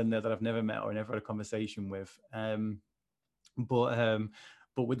people in there that I've never met or never had a conversation with.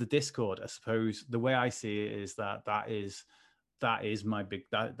 But with the Discord, I suppose the way I see it is that is my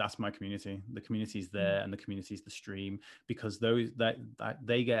that's my community. The community's there, and the community's the stream, because those that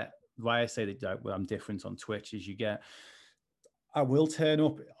they get. Why I say that I'm different on Twitch is I will turn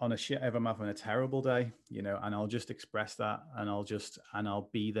up on if I'm having a terrible day, you know, and I'll just express that, and I'll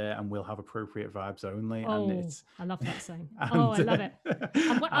be there, and we'll have appropriate vibes only. Oh, and I love that saying. I love it.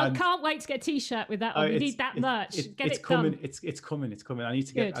 I can't wait to get a T-shirt with that on. We need that merch. It's coming. It's coming. I need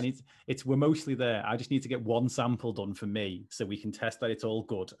to get. We're mostly there. I just need to get one sample done for me, so we can test that it's all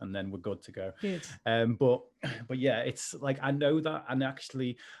good, and then we're good to go. Good. But yeah, it's like, I know that, and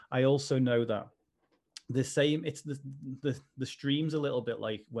actually, I also know that. It's the stream's a little bit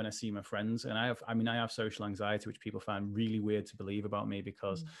like when I see my friends, and I have social anxiety, which people find really weird to believe about me,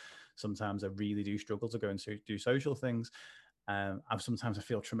 because sometimes I really do struggle to go and do social things. Sometimes I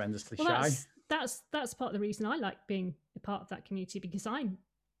feel tremendously shy. That's part of the reason I like being a part of that community, because I'm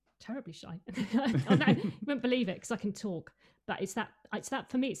terribly shy. No, you wouldn't believe it, because I can talk, but it's that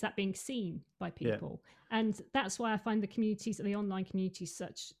for me, it's that being seen by people, and that's why I find the online communities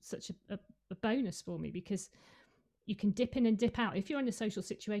such a bonus for me, because you can dip in and dip out. If you're in a social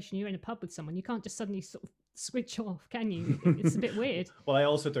situation, you're in a pub with someone, you can't just suddenly sort of switch off, can you? It's a bit weird. Well, I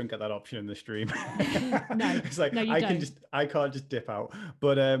also don't get that option in the stream. No, it's like no, I can't just dip out.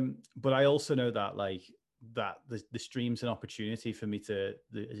 But I also know that that the stream's an opportunity for me to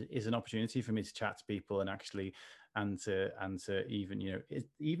chat to people, and actually and to even, you know,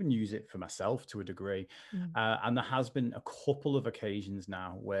 even use it for myself to a degree. And there has been a couple of occasions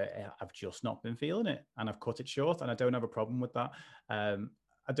now where I've just not been feeling it, and I've cut it short, and I don't have a problem with that.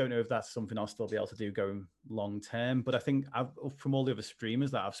 I don't know if that's something I'll still be able to do going long term, but I think from all the other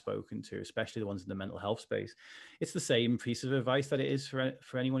streamers that I've spoken to, especially the ones in the mental health space, it's the same piece of advice that it is for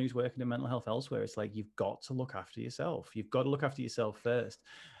anyone who's working in mental health elsewhere. It's like, you've got to look after yourself. You've got to look after yourself first.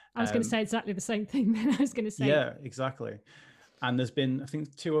 I was going to say exactly the same thing. Then I was going to say, yeah, exactly. And there's been, I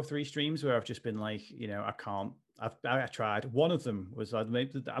think, 2 or 3 streams where I've just been like, you know, I can't. I tried. One of them was, I'm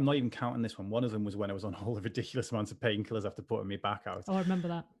not even counting this one. One of them was when I was on all the ridiculous amounts of painkillers after putting me back out. Oh, I remember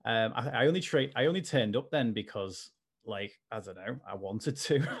that. I only turned up then because, like, I don't know, I wanted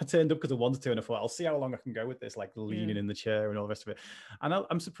to. I turned up because I wanted to, and I thought, I'll see how long I can go with this, like leaning in the chair and all the rest of it. And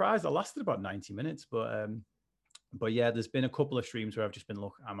I'm surprised I lasted about 90 minutes, but yeah, there's been a couple of streams where I've just been,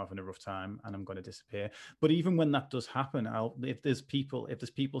 look, I'm having a rough time and I'm going to disappear. But even when that does happen, if there's people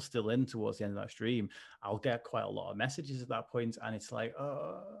still in towards the end of that stream, I'll get quite a lot of messages at that point, and it's like,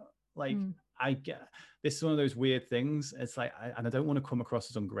 I get, this is one of those weird things. It's like, and I don't want to come across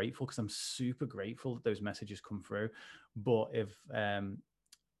as ungrateful, because I'm super grateful that those messages come through. But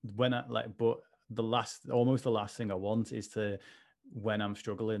almost the last thing I want is to, when I'm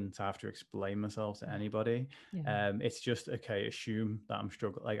struggling, to have to explain myself to anybody. It's just, okay, assume that I'm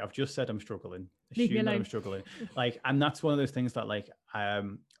struggling. Like, I've just said I'm struggling. Assume that I'm struggling. Like, and that's one of those things that, like,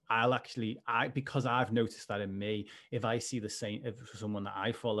 because I've noticed that in me, if I see the same, if someone that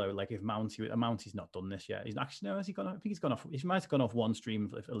I follow, like if Mounty's not done this yet. He's actually, no, has he gone? I think he's gone off. He might have gone off one stream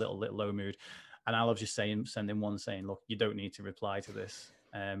with a little low mood, and I'll have just send him one saying, look, you don't need to reply to this.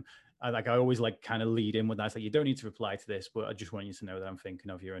 I always like kind of lead in with that. It's like, you don't need to reply to this, but I just want you to know that I'm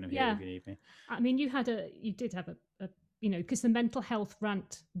thinking of you and I'm here if you need me. I mean, you did have a you know, because the mental health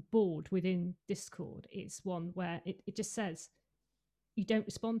rant board within Discord is one where it just says you don't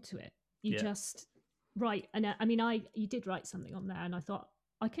respond to it. You just write. And I mean, you did write something on there, and I thought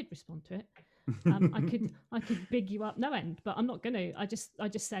I could respond to it. I could big you up no end, but I'm not going to. I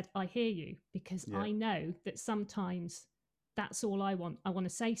just said I hear you, because Yeah. I know that sometimes that's all I want. I want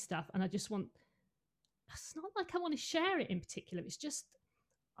to say stuff, and I just want. It's not like I want to share it in particular. It's just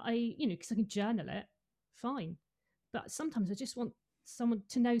because I can journal it, fine. But sometimes I just want someone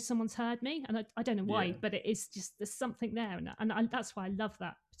to know someone's heard me, and I don't know why, Yeah. but it is just there's something there, and that's why I love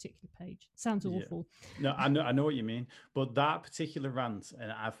that particular page. Sounds awful. No, I know what you mean, but that particular rant,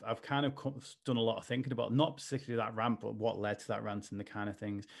 and I've kind of done a lot of thinking about, not particularly that rant, but what led to that rant and the kind of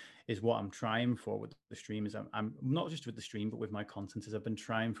things is what I'm trying for with the stream. Is I'm not just with the stream, but with my content. Is I've been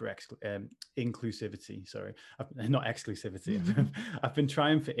trying for inclusivity. Sorry, not exclusivity. I've been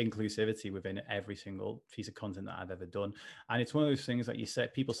trying for inclusivity within every single piece of content that I've ever done, and it's one of those things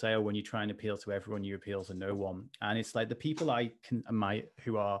that people say, oh, when you try and appeal to everyone, you appeal to no one, and it's like the people I'm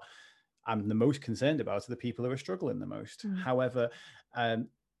the most concerned about are the people who are struggling the most. However,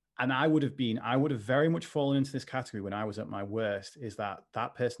 and I would have very much fallen into this category when I was at my worst, is that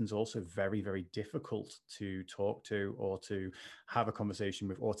person's also very, very difficult to talk to or to have a conversation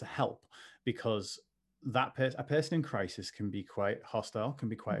with or to help, because a person in crisis can be quite hostile, can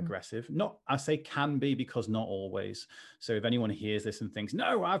be quite aggressive. I say can be, because not always. So if anyone hears this and thinks,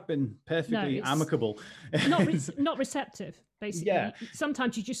 no, I've been perfectly amicable. Not receptive, basically. Yeah.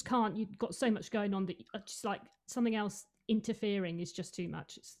 Sometimes you just can't, you've got so much going on that just like something else interfering is just too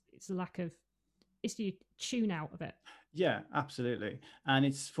much. It's a lack of, it's you tune out of it. Yeah, absolutely. And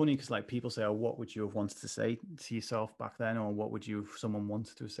it's funny because like people say, oh, what would you have wanted to say to yourself back then? Or what would someone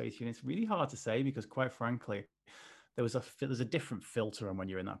wanted to say to you? And it's really hard to say, because quite frankly, there's a different filter on when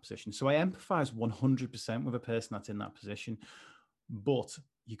you're in that position. So I empathize 100% with a person that's in that position, but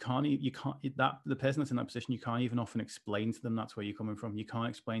the person that's in that position, you can't even often explain to them that's where you're coming from. You can't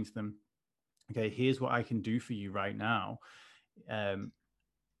explain to them, okay, here's what I can do for you right now.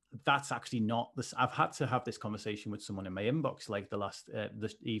 That's actually not this. I've had to have this conversation with someone in my inbox, like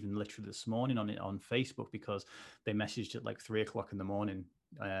even literally this morning on Facebook, because they messaged at like 3:00 in the morning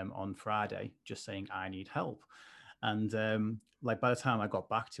on Friday, just saying I need help. And like by the time I got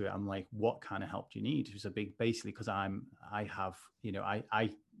back to it, I'm like, what kind of help do you need? It was basically because I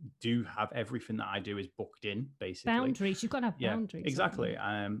do have everything that I do is booked in, basically. Boundaries. You've got to have boundaries. Exactly.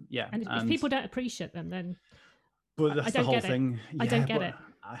 And if people don't appreciate them, then. But that's the whole thing. I don't get it.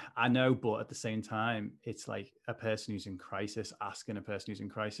 I know, but at the same time, it's like a person who's in crisis asking a person who's in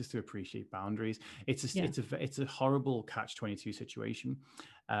crisis to appreciate boundaries. It's a horrible catch-22 situation,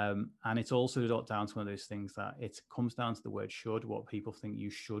 and it's also down to one of those things that it comes down to the word should, what people think you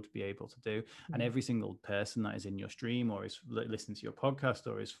should be able to do. And every single person that is in your stream or is listening to your podcast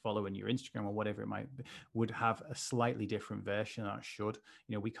or is following your Instagram or whatever it might be would have a slightly different version of that should.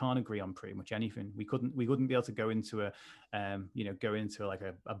 We can't agree on pretty much anything. We wouldn't be able to go into like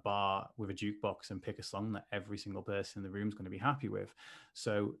a bar with a jukebox and pick a song that every single person in the room is going to be happy with.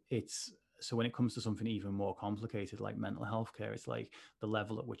 So when it comes to something even more complicated like mental health care, it's like the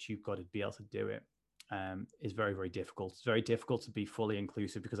level at which you've got to be able to do it is very, very difficult. It's very difficult to be fully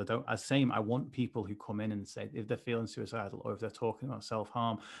inclusive, because I want people who come in and say, if they're feeling suicidal or if they're talking about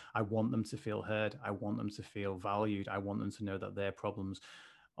self-harm, I want them to feel heard. I want them to feel valued. I want them to know that their problems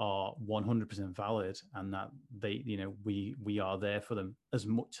are 100% valid, and that we are there for them as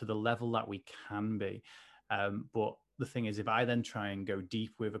much to the level that we can be. But the thing is, if I then try and go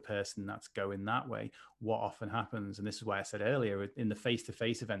deep with a person that's going that way, what often happens, and this is why I said earlier in the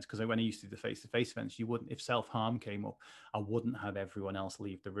face-to-face events, because when I used to do the face-to-face events, if self-harm came up, I wouldn't have everyone else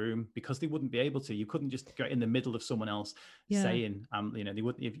leave the room, because they wouldn't be able to. You couldn't just go in the middle of someone else saying, they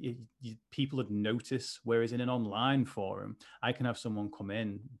wouldn't. If people would notice. Whereas in an online forum, I can have someone come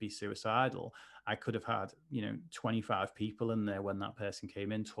in, be suicidal. I could have had 25 people in there when that person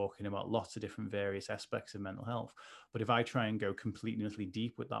came in, talking about lots of different various aspects of mental health. But if I try and go completely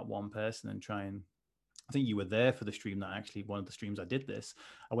deep with that one person and I think you were there for the stream that actually, one of the streams I did this,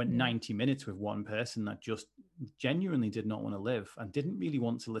 I went 90 minutes with one person that just genuinely did not want to live and didn't really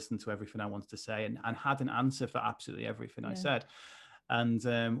want to listen to everything I wanted to say, and had an answer for absolutely everything I said. And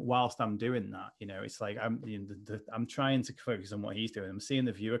whilst I'm doing that, it's like I'm trying to focus on what he's doing. I'm seeing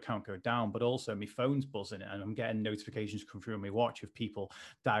the viewer count go down, but also my phone's buzzing and I'm getting notifications come through on my watch of people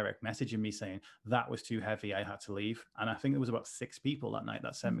direct messaging me saying that was too heavy, I had to leave. And I think there was about 6 people that night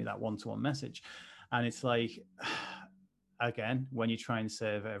that sent me that one-to-one message. And it's like, again, when you try and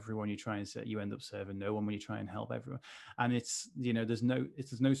serve everyone, you end up serving no one when you try and help everyone. And it's, there's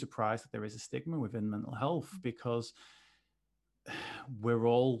no surprise that there is a stigma within mental health, because we're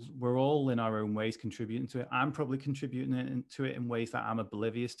all in our own ways contributing to it. I'm probably contributing to it in ways that I'm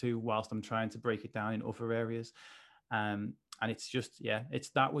oblivious to, whilst I'm trying to break it down in other areas. And and it's just, yeah,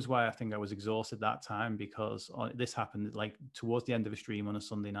 that was why I think I was exhausted that time, because this happened like towards the end of a stream on a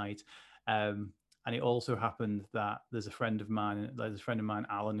Sunday night. And it also happened that there's a friend of mine,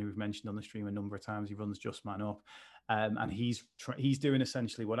 Alan, who we've mentioned on the stream a number of times. He runs Just Man Up. And he's doing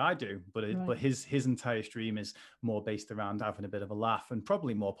essentially what I do, but his entire stream is more based around having a bit of a laugh and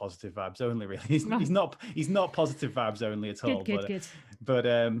probably more positive vibes only. Really, he's not positive vibes only at all. Good.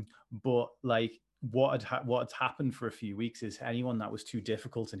 But like what had happened for a few weeks is anyone that was too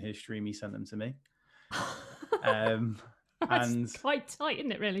difficult in his stream, he sent them to me. That's quite tight,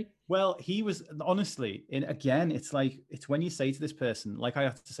 isn't it, really? Well, he was honestly, and again, it's when you say to this person, like I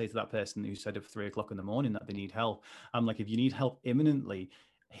have to say to that person who said at 3 o'clock in the morning that they need help. I'm like, if you need help imminently,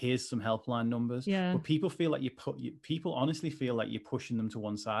 here's some helpline numbers. Yeah. But people feel like people honestly feel like you're pushing them to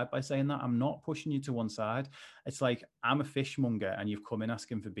one side by saying that. I'm not pushing you to one side. It's like, I'm a fishmonger and you've come in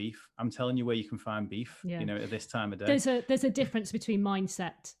asking for beef. I'm telling you where you can find beef, at this time of day. There's a difference between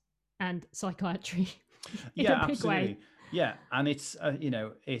mindset and psychiatry. Yeah, absolutely. Yeah, and it's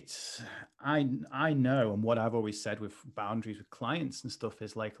I know, and what I've always said with boundaries with clients and stuff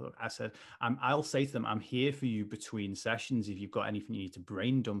is like, look, I'll say to them, I'm here for you between sessions if you've got anything you need to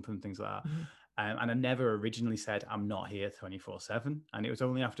brain dump and things like that. Mm-hmm. And I never originally said I'm not here 24/7, and it was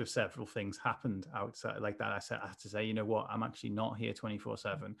only after several things happened outside like that I had to say, you know what, I'm actually not here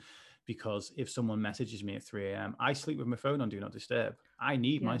 24/7, because if someone messages me at 3 a.m., I sleep with my phone on Do Not Disturb. I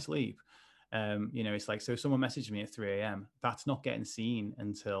need my sleep. It's like, so if someone messaged me at 3 a.m., that's not getting seen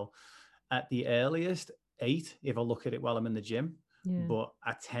until at the earliest 8, if I look at it while I'm in the gym. Yeah. But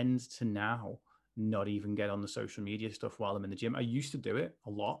I tend to now not even get on the social media stuff while I'm in the gym. I used to do it a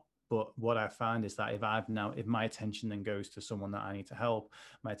lot, but what I find is that if my attention then goes to someone that I need to help,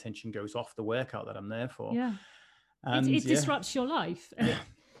 my attention goes off the workout that I'm there for. Yeah. And it disrupts your life. And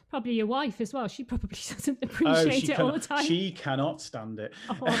probably your wife as well. She probably doesn't appreciate it all the time. She cannot stand it.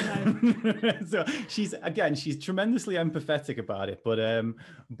 Oh no. So she's tremendously empathetic about it,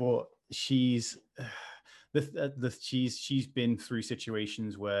 but she's she's been through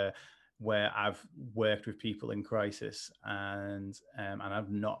situations where I've worked with people in crisis and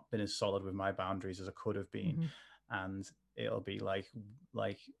I've not been as solid with my boundaries as I could have been. Mm-hmm. And it'll be like,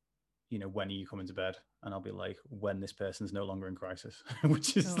 when are you coming to bed? And I'll be like, when this person's no longer in crisis,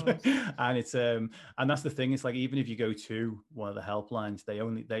 which is, and it's, and that's the thing. It's like, even if you go to one of the helplines, they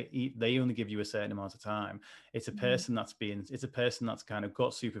only give you a certain amount of time. It's a person it's a person that's kind of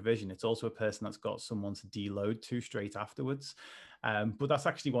got supervision. It's also a person that's got someone to deload to straight afterwards. But that's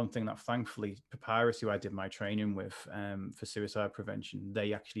actually one thing that thankfully Papyrus, who I did my training with for suicide prevention,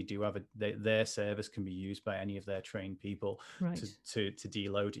 they actually do have their service can be used by any of their trained people to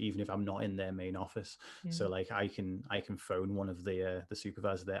deload, even if I'm not in their main office. Yeah. So like I can phone one of the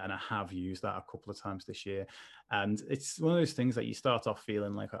supervisors there, and I have used that a couple of times this year. And it's one of those things that you start off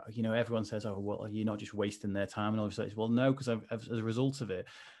feeling like, everyone says, oh, well, you're not just wasting their time. And obviously, well, no, because as a result of it,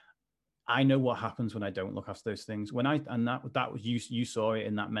 I know what happens when I don't look after those things. That was you saw it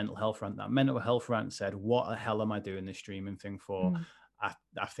in that mental health rant. That mental health rant said, what the hell am I doing this streaming thing for?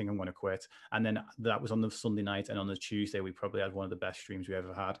 I think I'm going to quit. And then that was on the Sunday night, and on the Tuesday we probably had one of the best streams we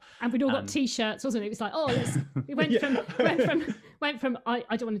ever had. And we'd all got T-shirts, wasn't it? It was like, we went from I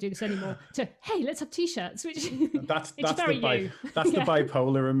don't want to do this anymore to, hey, let's have T-shirts. Which that's the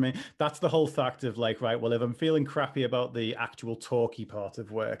bipolar in me. That's the whole fact of like, right, well, if I'm feeling crappy about the actual talky part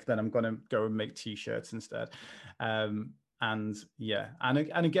of work, then I'm going to go and make T-shirts instead. And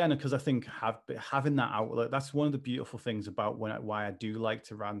again, because I think having that outlet, that's one of the beautiful things about why I do like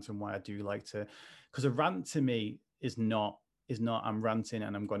to rant, and why I do like to, because a rant to me is not I'm ranting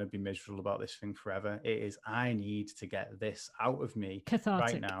and I'm going to be miserable about this thing forever. It is, I need to get this out of me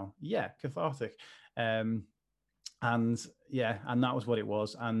right now. Yeah, cathartic. And that was what it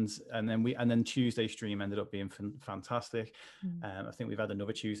was. And then Tuesday stream ended up being fantastic. I think we've had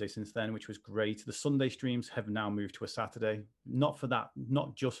another Tuesday since then, which was great. The Sunday streams have now moved to a Saturday, not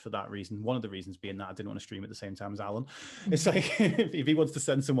just for that reason. One of the reasons being that I didn't want to stream at the same time as Alan. It's like, if he wants to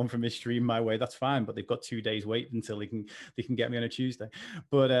send someone from his stream my way, that's fine, but they've got 2 days wait until they can get me on a Tuesday.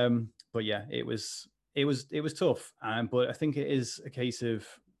 But yeah, it was tough. But I think it is a case of,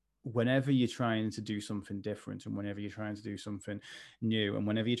 whenever you're trying to do something different, and whenever you're trying to do something new, and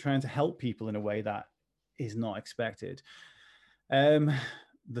whenever you're trying to help people in a way that is not expected, the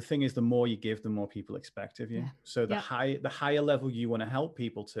thing is, the more you give, the more people expect of you. Yeah. So the higher level you want to help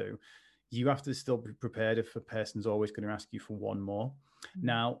people to, you have to still be prepared if a person's always going to ask you for one more.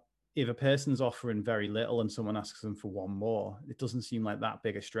 Now, if a person's offering very little and someone asks them for one more, it doesn't seem like that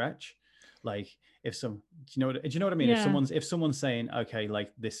big a stretch. Like do you know what I mean? Yeah. If someone's saying, okay,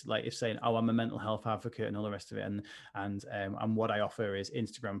 like this, like if saying, oh, I'm a mental health advocate and all the rest of it, and what I offer is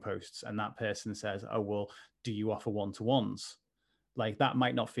Instagram posts, and that person says, oh, well, do you offer one-to-ones? Like that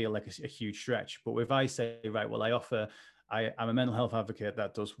might not feel like a huge stretch, but if I say, right, well, I'm a mental health advocate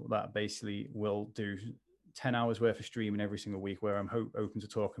that basically will do 10 hours worth of streaming every single week where I'm open to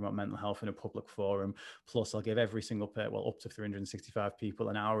talking about mental health in a public forum. Plus I'll give every single up to 365 people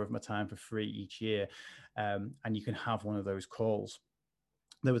an hour of my time for free each year. And you can have one of those calls.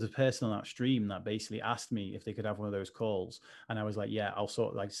 There was a person on that stream that basically asked me if they could have one of those calls. And I was like, yeah,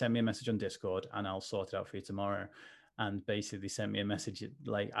 send me a message on Discord and I'll sort it out for you tomorrow. And basically they sent me a message,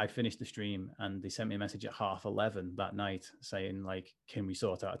 like I finished the stream and they sent me a message at 11:30 that night saying like, can we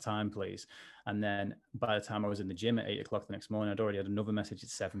sort out a time, please? And then by the time I was in the gym at 8 o'clock the next morning, I'd already had another message at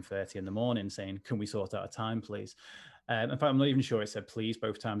 7:30 in the morning saying, can we sort out a time, please? In fact, I'm not even sure it said please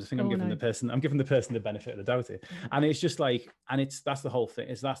both times. I think I'm giving the person the benefit of the doubt here. And it's just like, and that's the whole thing.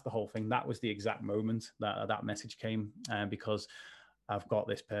 That was the exact moment that message came, because I've got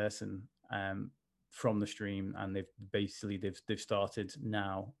this person from the stream, and they've started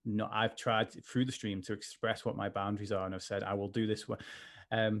now. I've tried through the stream to express what my boundaries are, and I've said I will do this,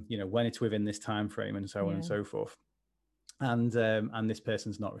 when it's within this time frame, and so on and so forth. And this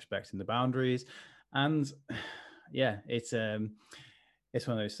person's not respecting the boundaries, and yeah, it's one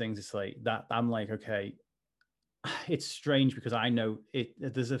of those things. It's like that. I'm like, okay, it's strange because I know it.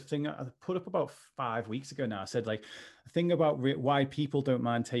 There's a thing I put up about 5 weeks ago now. I said like, the thing about why people don't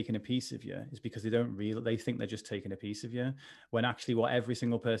mind taking a piece of you is because they think they're just taking a piece of you, when actually what every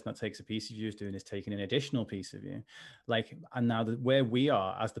single person that takes a piece of you is doing is taking an additional piece of you. Like, and now where we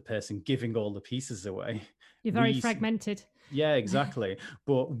are as the person giving all the pieces away, you're very fragmented. Yeah, exactly.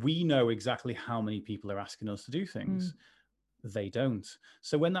 But we know exactly how many people are asking us to do things. They don't.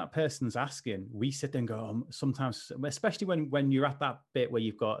 So when that person's asking, we sit there and go, sometimes, especially when you're at that bit where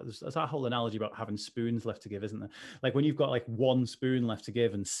there's that whole analogy about having spoons left to give, isn't there? Like when you've got like one spoon left to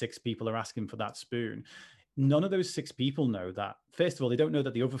give and 6 people are asking for that spoon, none of those 6 people know that. First of all, they don't know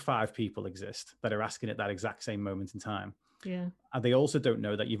that the other 5 people exist that are asking at that exact same moment in time. Yeah. And they also don't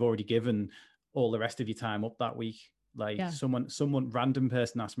know that you've already given all the rest of your time up that week. Like someone random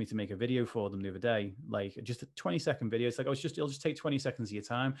person asked me to make a video for them the other day, like just a 20-second video. It's like, it'll just take 20 seconds of your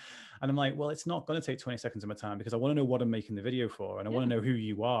time. And I'm like, well, it's not going to take 20 seconds of my time because I want to know what I'm making the video for. And I want to know who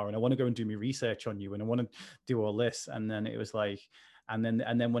you are. And I want to go and do my research on you. And I want to do all this. And then it was like, and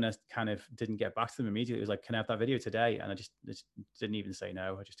then when I kind of didn't get back to them immediately, it was like, can I have that video today? And I just didn't even say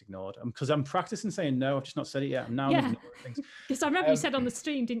no. I just ignored because I'm practicing saying no. I've just not said it yet. I'm now ignoring things. Because I remember you said on the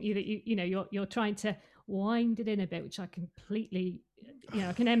stream, didn't you, that you're trying to wind it in a bit, which I completely,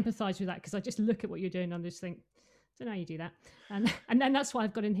 I can empathize with that because I just look at what you're doing and I just think, I don't know how you do that. And then that's why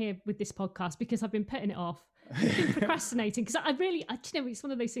I've got in here with this podcast, because I've been putting it off. I've been procrastinating because it's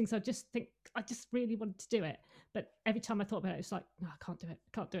one of those things I just think I just really wanted to do it. But every time I thought about it, it's like, no, I can't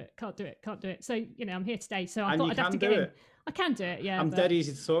do it. So, I'm here today. So I thought I'd have to get in. I can do it, yeah. I'm dead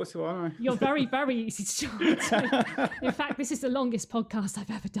easy to talk to, aren't I? You're very, very easy to talk to. In fact, this is the longest podcast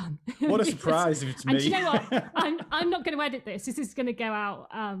I've ever done. What a surprise if it's me. And you know what? I'm not going to edit this. This is going to go out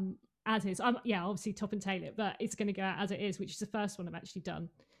as is. Obviously top and tail it, but it's going to go out as it is, which is the first one I've actually done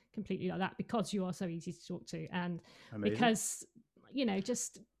completely like that, because you are so easy to talk to, and amazing. Because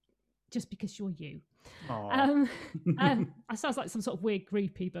just because you're you. I sounds like some sort of weird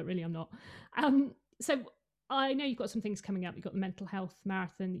groupie, but really I'm not. So I know you've got some things coming up. You've got the mental health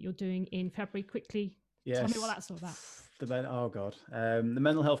marathon that you're doing in February. Quickly, tell me what that's all about. The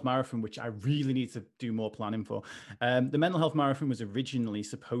mental health marathon, which I really need to do more planning for. The mental health marathon was originally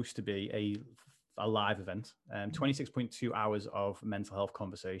supposed to be a live event. 26.2 hours of mental health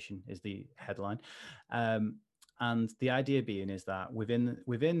conversation is the headline. And the idea being is that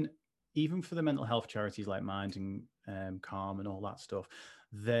within even for the mental health charities like Mind and Calm and all that stuff,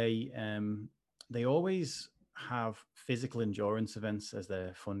 they always have physical endurance events as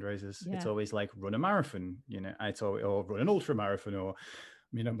their fundraisers. It's always like run a marathon, or run an ultra marathon, or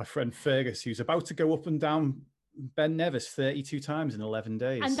my friend Fergus, who's about to go up and down Ben Nevis 32 times in 11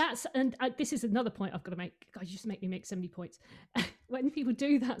 days. And this is another point I've got to make. God, you just make me make so many points. When people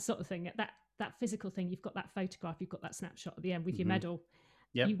do that sort of thing, that physical thing, you've got that photograph, you've got that snapshot at the end with your medal.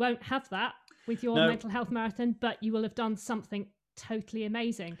 Yep. You won't have that with your mental health marathon, but you will have done something totally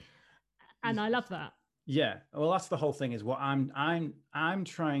amazing. And I love that. Yeah, well, that's the whole thing. Is what I'm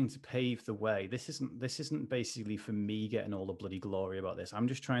trying to pave the way. This isn't basically for me getting all the bloody glory about this. I'm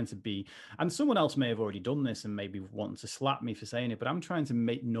just trying to be, and someone else may have already done this and maybe wanting to slap me for saying it, but I'm trying to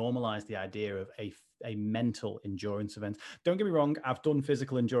normalize the idea of a mental endurance event. Don't get me wrong, I've done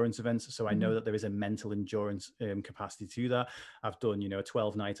physical endurance events, so I know that there is a mental endurance capacity to that. I've done, a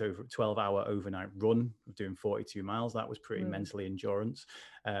 12-hour overnight run, doing 42 miles. That was pretty mentally endurance.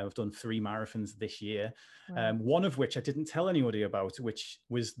 I've done 3 marathons this year, one of which I didn't tell anybody about, which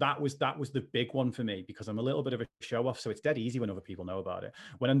was the big one for me, because I'm a little bit of a show off. So it's dead easy when other people know about it.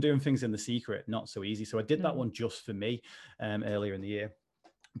 When I'm doing things in the secret, not so easy. So I did that one just for me earlier in the year.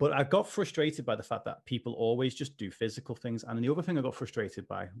 But I got frustrated by the fact that people always just do physical things. And the other thing I got frustrated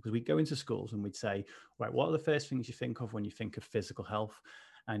by, because we'd go into schools and we'd say, right, what are the first things you think of when you think of physical health?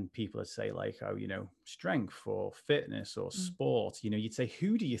 And people would say like, oh, strength or fitness or sport. You'd say,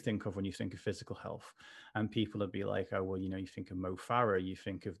 who do you think of when you think of physical health? And people would be like, oh, well, you think of Mo Farah, you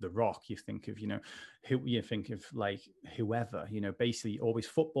think of The Rock, you think of, who you think of, like whoever, basically always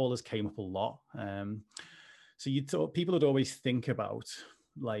footballers came up a lot. So people would always think about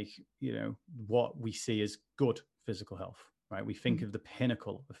like, what we see as good physical health, right? We think of the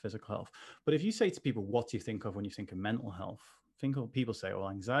pinnacle of physical health. But if you say to people, what do you think of when you think of mental health? People say, well,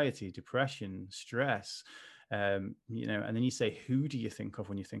 anxiety, depression, stress, and then you say, who do you think of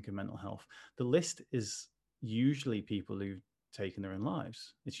when you think of mental health? The list is usually people who've taken their own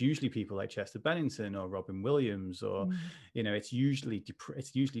lives. It's usually people like Chester Bennington or Robin Williams, or, it's usually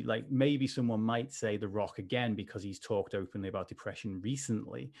like maybe someone might say The Rock again, because he's talked openly about depression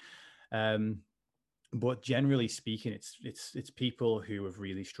recently. But generally speaking, it's people who have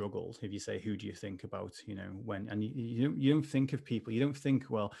really struggled. If you say, who do you think about, when, and you don't think of people, you don't think,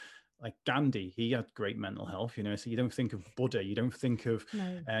 well, like Gandhi, he had great mental health, so you don't think of Buddha, you don't think of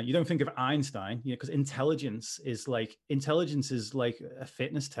Einstein, because intelligence is like a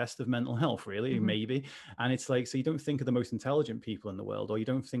fitness test of mental health, really, maybe. And it's like, so you don't think of the most intelligent people in the world, or you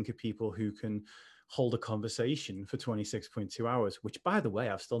don't think of people who can hold a conversation for 26.2 hours, which, by the way,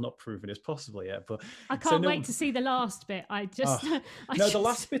 I've still not proven is possible yet. But I can't wait to see the last bit. The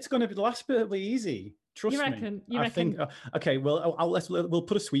last bit will be easy. Trust me. You reckon? Okay. Well, we'll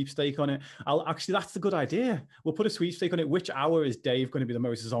put a sweepstake on it. That's a good idea. We'll put a sweepstake on it. Which hour is Dave going to be the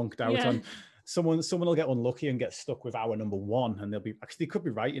most zonked out on? Someone will get unlucky and get stuck with hour number 1, and they could be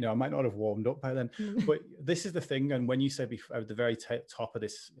right. I might not have warmed up by then. But this is the thing. And when you said before, at the very top of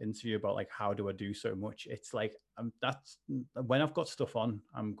this interview about like, how do I do so much? It's like, that's when I've got stuff on,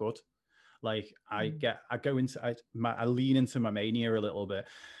 I'm good. Like I lean into my mania a little bit.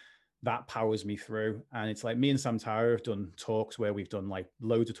 That powers me through. And it's like, me and Sam Tyra have done talks where we've done like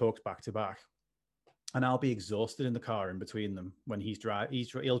loads of talks back to back. And I'll be exhausted in the car in between them when he'll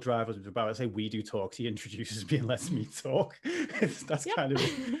drive us about. I say we do talks. He introduces me and lets me talk. That's kind of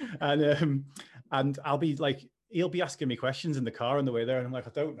it. And I'll be like, he'll be asking me questions in the car on the way there, and I'm like,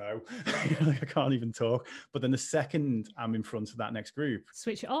 I don't know. I can't even talk. But then the second I'm in front of that next group,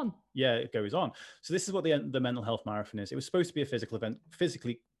 switch it on. Yeah, it goes on. So this is what the mental health marathon is. It was supposed to be a physical event.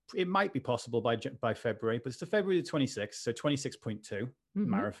 Physically, it might be possible by February, but it's the February the 26th, so 26.2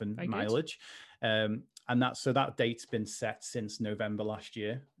 marathon mileage. And that date's been set since November last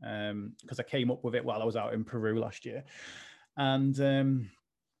year, because I came up with it while I was out in Peru last year. And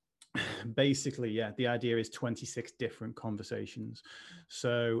basically, the idea is 26 different conversations.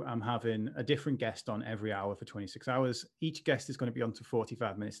 So I'm having a different guest on every hour for 26 hours. Each guest is going to be on to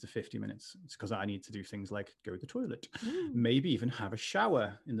 45 minutes to 50 minutes. It's because I need to do things like go to the toilet, maybe even have a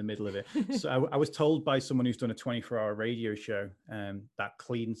shower in the middle of it. So I was told by someone who's done a 24-hour radio show that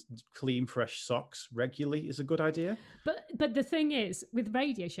clean, fresh socks regularly is a good idea. But the thing is, with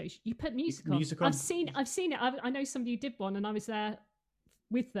radio shows, you put music on. I've seen it. I know somebody who did one, and I was there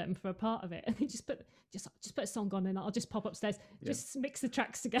with them for a part of it, and they just put a song on, and I'll just pop upstairs, just mix the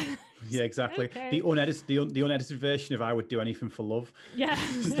tracks together. Yeah, exactly. Okay. The unedited version of I Would Do Anything for Love. Yeah,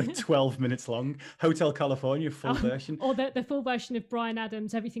 it's like 12 minutes long. Hotel California full version, or the full version of Bryan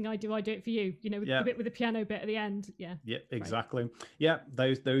Adams, Everything I Do it for You. With the bit with the piano bit at the end. Yeah. Yeah, exactly. Right. Yeah,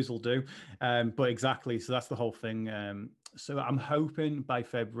 those will do. But exactly, so that's the whole thing. So I'm hoping by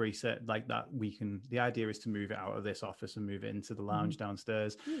February, the idea is to move it out of this office and move it into the lounge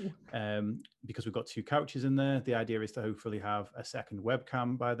downstairs, because we've got 2 couches in there. The idea is to hopefully have a second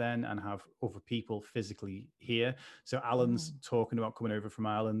webcam by then and have other people physically here. So Alan's talking about coming over from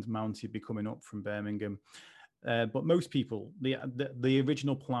Ireland, Mounty will be coming up from Birmingham. But most people, the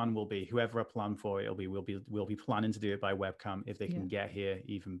original plan will be, whoever I plan for it, we'll be planning to do it by webcam. If they can get here,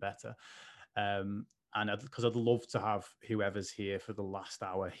 even better. And because I'd love to have whoever's here for the last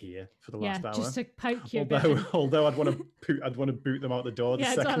hour last hour. Just to poke you. Although I'd want to boot them out the door the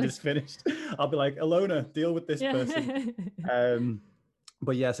second it's finished. I'll be like, Alona, deal with this person.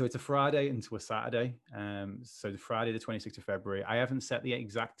 But yeah, so it's a Friday into a Saturday. So the Friday, the 26th of February. I haven't set the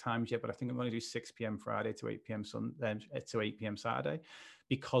exact times yet, but I think I'm going to do 6 p.m. Friday to 8 p.m. To 8 p.m. Saturday,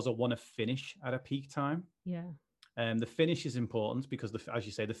 because I want to finish at a peak time. Yeah. The finish is important because, as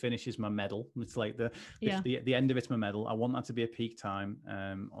you say, the finish is my medal. It's like the end of it's my medal. I want that to be a peak time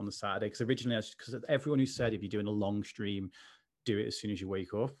on the Saturday, because originally, because everyone who said if you're doing a long stream, do it as soon as you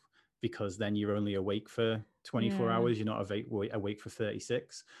wake up, because then you're only awake for 24 hours. You're not awake for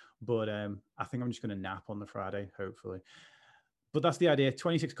 36. But I think I'm just going to nap on the Friday, hopefully. But that's the idea.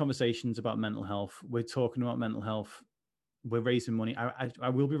 26 conversations about mental health. We're talking about mental health. We're raising money. I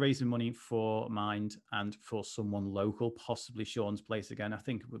will be raising money for Mind and for someone local, possibly Sean's Place again. I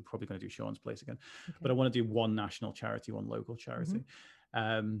think we're probably going to do Sean's Place again. Okay. But I want to do one national charity, one local charity.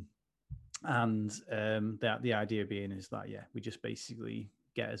 The idea being is that, we just basically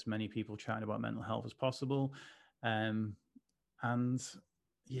get as many people chatting about mental health as possible.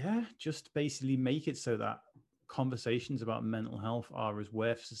 Just basically make it so that conversations about mental health are as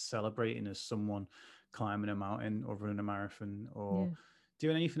worth celebrating as someone climbing a mountain or running a marathon or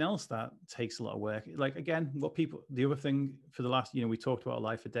doing anything else that takes a lot of work. Like, again, the other thing for the last, we talked about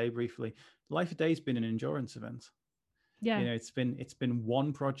Life a Day briefly. Life a Day has been an endurance event. Yeah. It's been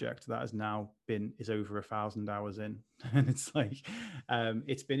one project that is over 1,000 hours in. And it's like,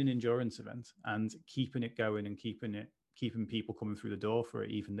 it's been an endurance event, and keeping it going and keeping people coming through the door for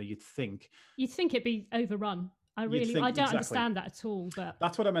it, even though you'd think it'd be overrun. I don't understand that at all, but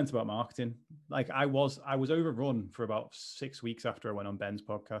that's what I meant about marketing. Like, I was overrun for about 6 weeks after I went on Ben's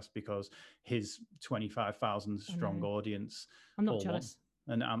podcast, because his 25,000 strong audience. I'm not jealous.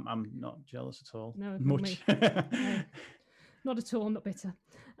 And I'm not jealous at all. No, much. No, not at all. I'm not bitter.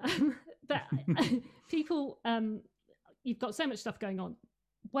 But people, you've got so much stuff going on.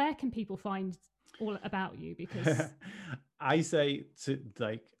 Where can people find all about you? Because I say, to,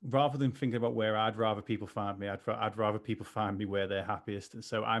 like, rather than thinking about where I'd rather people find me, I'd rather people find me where they're happiest. And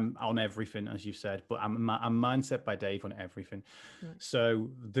so I'm on everything, as you said, but I'm Mindset by Dave on everything. Right. So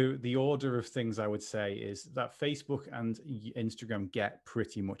the order of things I would say is that Facebook and Instagram get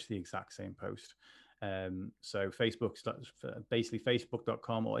pretty much the exact same post. So Facebook's basically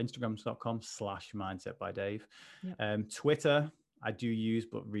facebook.com or instagrams.com/mindset by Dave. Yep. Twitter, I do use,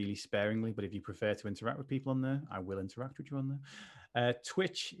 but really sparingly. But if you prefer to interact with people on there, I will interact with you on there.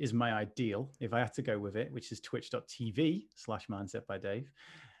 Twitch is my ideal, if I had to go with it, which is twitch.tv/mindset by Dave.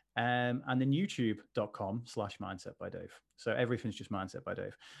 And then youtube.com/mindset by Dave. So everything's just Mindset by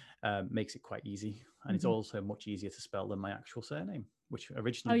Dave. Makes it quite easy. And it's also much easier to spell than my actual surname, which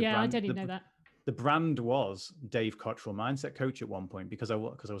originally... I didn't know that. The brand was Dave Cottrell Mindset Coach at one point, because I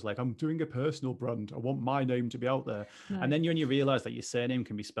was like, I'm doing a personal brand. I want my name to be out there. No. And then you realize that your surname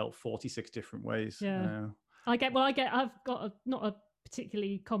can be spelled 46 different ways. Yeah. I've got not a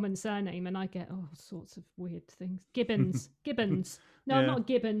particularly common surname, and I get all sorts of weird things. Gibbons. No, I'm not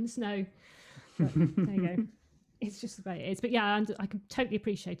Gibbons. No. But there you go. It's just the way it is. But yeah, I can totally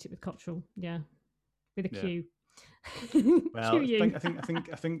appreciate it with Cottrell. Yeah. With a Q. Well,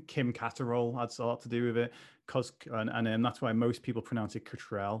 I think Kim Catterall had a lot to do with it, and that's why most people pronounce it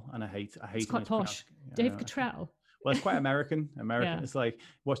Cottrell, and I hate it's quite posh. Dave Cottrell. Well, it's quite American. Yeah. It's like,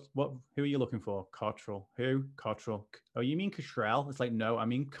 what? Who are you looking for? Cottrell. Who? Cottrell. Oh, you mean Cottrell? It's like, no, I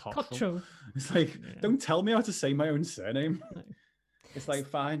mean Cottrell. It's like, don't tell me how to say my own surname. No. It's like,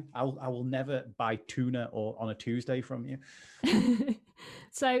 fine, I will never buy tuna or on a Tuesday from you.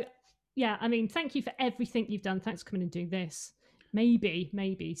 So. Yeah, I mean, thank you for everything you've done. Thanks for coming and doing this.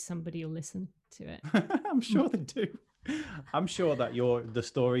 Maybe somebody will listen to it. I'm sure they do. I'm sure that the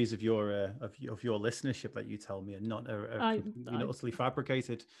stories of your listenership that you tell me are not utterly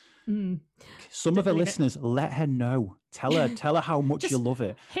fabricated. Some of her listeners, let her know. Tell her how much you love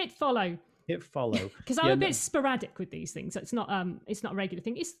it. Hit follow. Because I'm a bit sporadic with these things. It's not a regular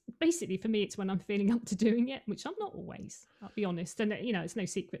thing. It's basically, for me, it's when I'm feeling up to doing it, which I'm not always, I'll be honest. And it's no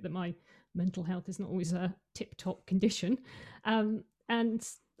secret that my mental health is not always a tip-top condition. And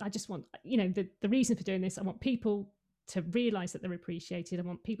I just want, the reason for doing this, I want people to realize that they're appreciated. I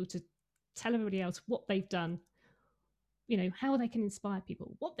want people to tell everybody else what they've done, how they can inspire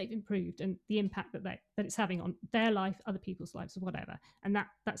people, what they've improved, and the impact that it's having on their life, other people's lives, or whatever. And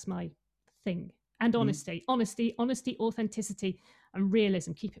that's my thing. And honesty, authenticity, and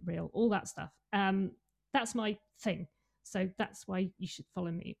realism. Keep it real, all that stuff. That's my thing. So that's why you should follow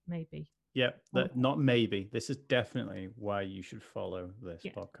me, maybe. Yeah, not maybe. This is definitely why you should follow this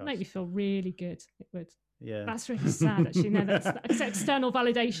podcast. Make me feel really good. It would. Yeah. That's really sad, actually. No, that's external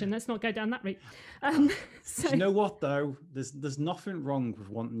validation. Let's not go down that route. So, you know what, though? There's nothing wrong with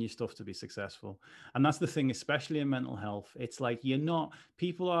wanting your stuff to be successful. And that's the thing, especially in mental health. It's like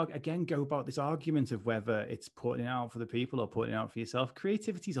people are, again, go about this argument of whether it's putting it out for the people or putting it out for yourself.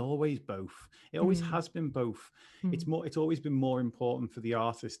 Creativity is always both. It always has been both. It's always been more important for the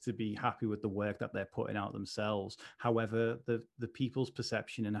artist to be happy with the work that they're putting out themselves. However, the people's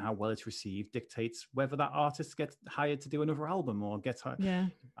perception and how well it's received dictates whether that artist gets hired to do another album or gets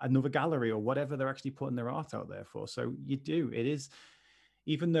another gallery or whatever they're actually putting their art out there for. So it is,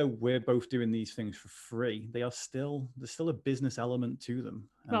 even though we're both doing these things for free, there's still a business element to them.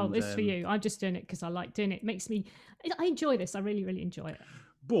 Well, it's for you. I'm just doing it because I like doing it. I enjoy this. I really, really enjoy it.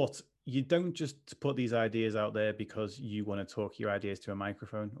 But you don't just put these ideas out there because you want to talk your ideas to a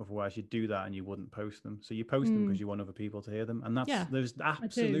microphone. Otherwise, you'd do that and you wouldn't post them. So you post them because you want other people to hear them. And there's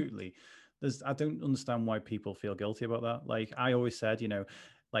absolutely, I don't understand why people feel guilty about that. Like I always said,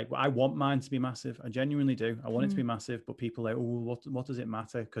 like I want mine to be massive. I genuinely do. I want it to be massive, but people are like, oh, what does it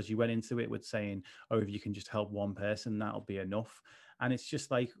matter? Because you went into it with saying, oh, if you can just help one person, that'll be enough. And it's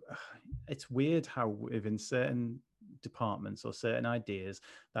just like, it's weird how within certain departments or certain ideas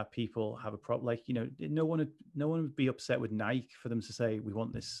that people have a problem. Like, no one would be upset with Nike for them to say, we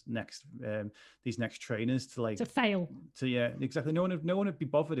want these next trainers to fail. Yeah, exactly. No one would be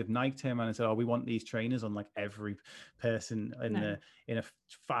bothered if Nike came around and said, oh, we want these trainers on like every person in a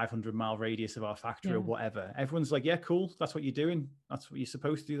 500-mile radius of our factory or whatever. Everyone's like, yeah, cool. That's what you're doing. That's what you're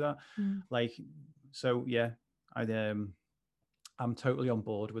supposed to do that. Like, so yeah, I'm totally on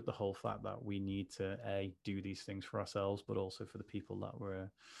board with the whole fact that we need to do these things for ourselves, but also for the people that we're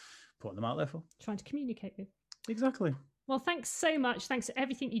putting them out there for. Trying to communicate with. Exactly. Well, thanks so much. Thanks for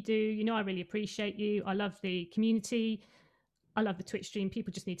everything you do. I really appreciate you. I love the community. I love the Twitch stream.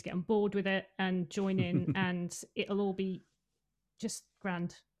 People just need to get on board with it and join in, and it'll all be just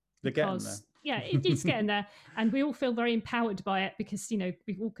grand. They're getting there. Yeah, it's getting there. And we all feel very empowered by it because,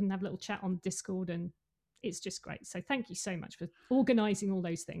 we all can have a little chat on Discord, and it's just great. So thank you so much for organising all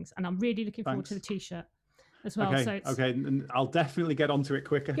those things. And I'm really looking forward to the T-shirt as well. Okay, and I'll definitely get onto it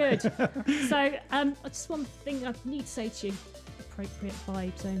quicker. Good. So just one thing I need to say to you, appropriate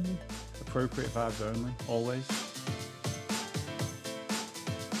vibes only. Appropriate vibes only, always.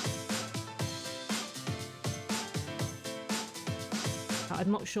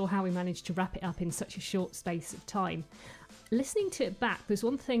 I'm not sure how we managed to wrap it up in such a short space of time. Listening to it back, there's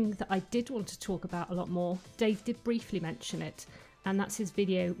one thing that I did want to talk about a lot more. Dave did briefly mention it, and that's his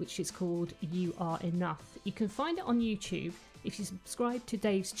video, which is called You Are Enough. You can find it on YouTube. If you subscribe to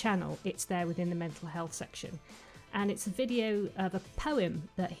Dave's channel, it's there within the mental health section. And it's a video of a poem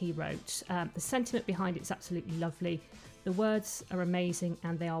that he wrote. The sentiment behind it is absolutely lovely. The words are amazing,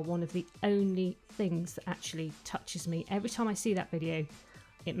 and they are one of the only things that actually touches me. Every time I see that video,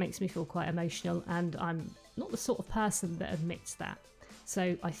 it makes me feel quite emotional, and I'm not the sort of person that admits that.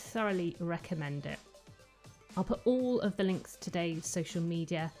 So I thoroughly recommend it. I'll put all of the links to Dave's social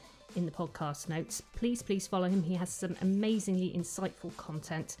media in the podcast notes. Please follow him. He has some amazingly insightful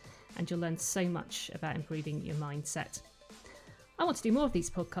content, and you'll learn so much about improving your mindset. I want to do more of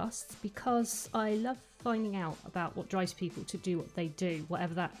these podcasts because I love finding out about what drives people to do what they do,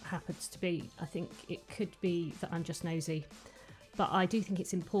 whatever that happens to be. I think it could be that I'm just nosy. But I do think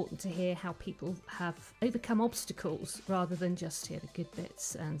it's important to hear how people have overcome obstacles rather than just hear the good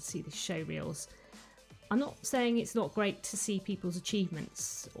bits and see the show reels. I'm not saying it's not great to see people's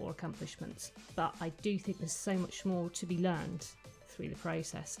achievements or accomplishments, but I do think there's so much more to be learned through the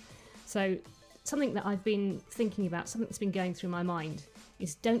process. So something that I've been thinking about, something that's been going through my mind,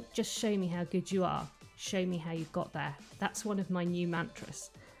 is don't just show me how good you are, show me how you got there. That's one of my new mantras,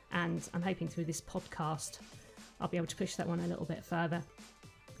 and I'm hoping through this podcast I'll be able to push that one a little bit further.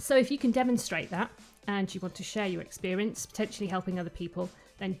 So if you can demonstrate that and you want to share your experience, potentially helping other people,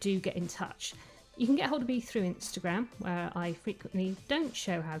 then do get in touch. You can get hold of me through Instagram, where I frequently don't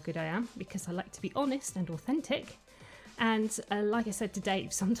show how good I am because I like to be honest and authentic. And like I said to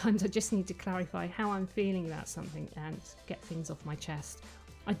Dave, sometimes I just need to clarify how I'm feeling about something and get things off my chest.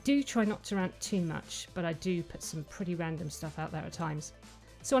 I do try not to rant too much, but I do put some pretty random stuff out there at times.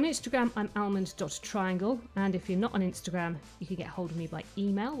 So on Instagram, I'm almond.triangle, and if you're not on Instagram, you can get hold of me by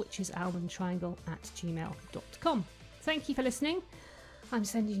email, which is almondtriangle@gmail.com. Thank you for listening. I'm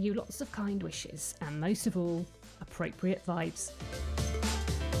sending you lots of kind wishes, and most of all, appropriate vibes.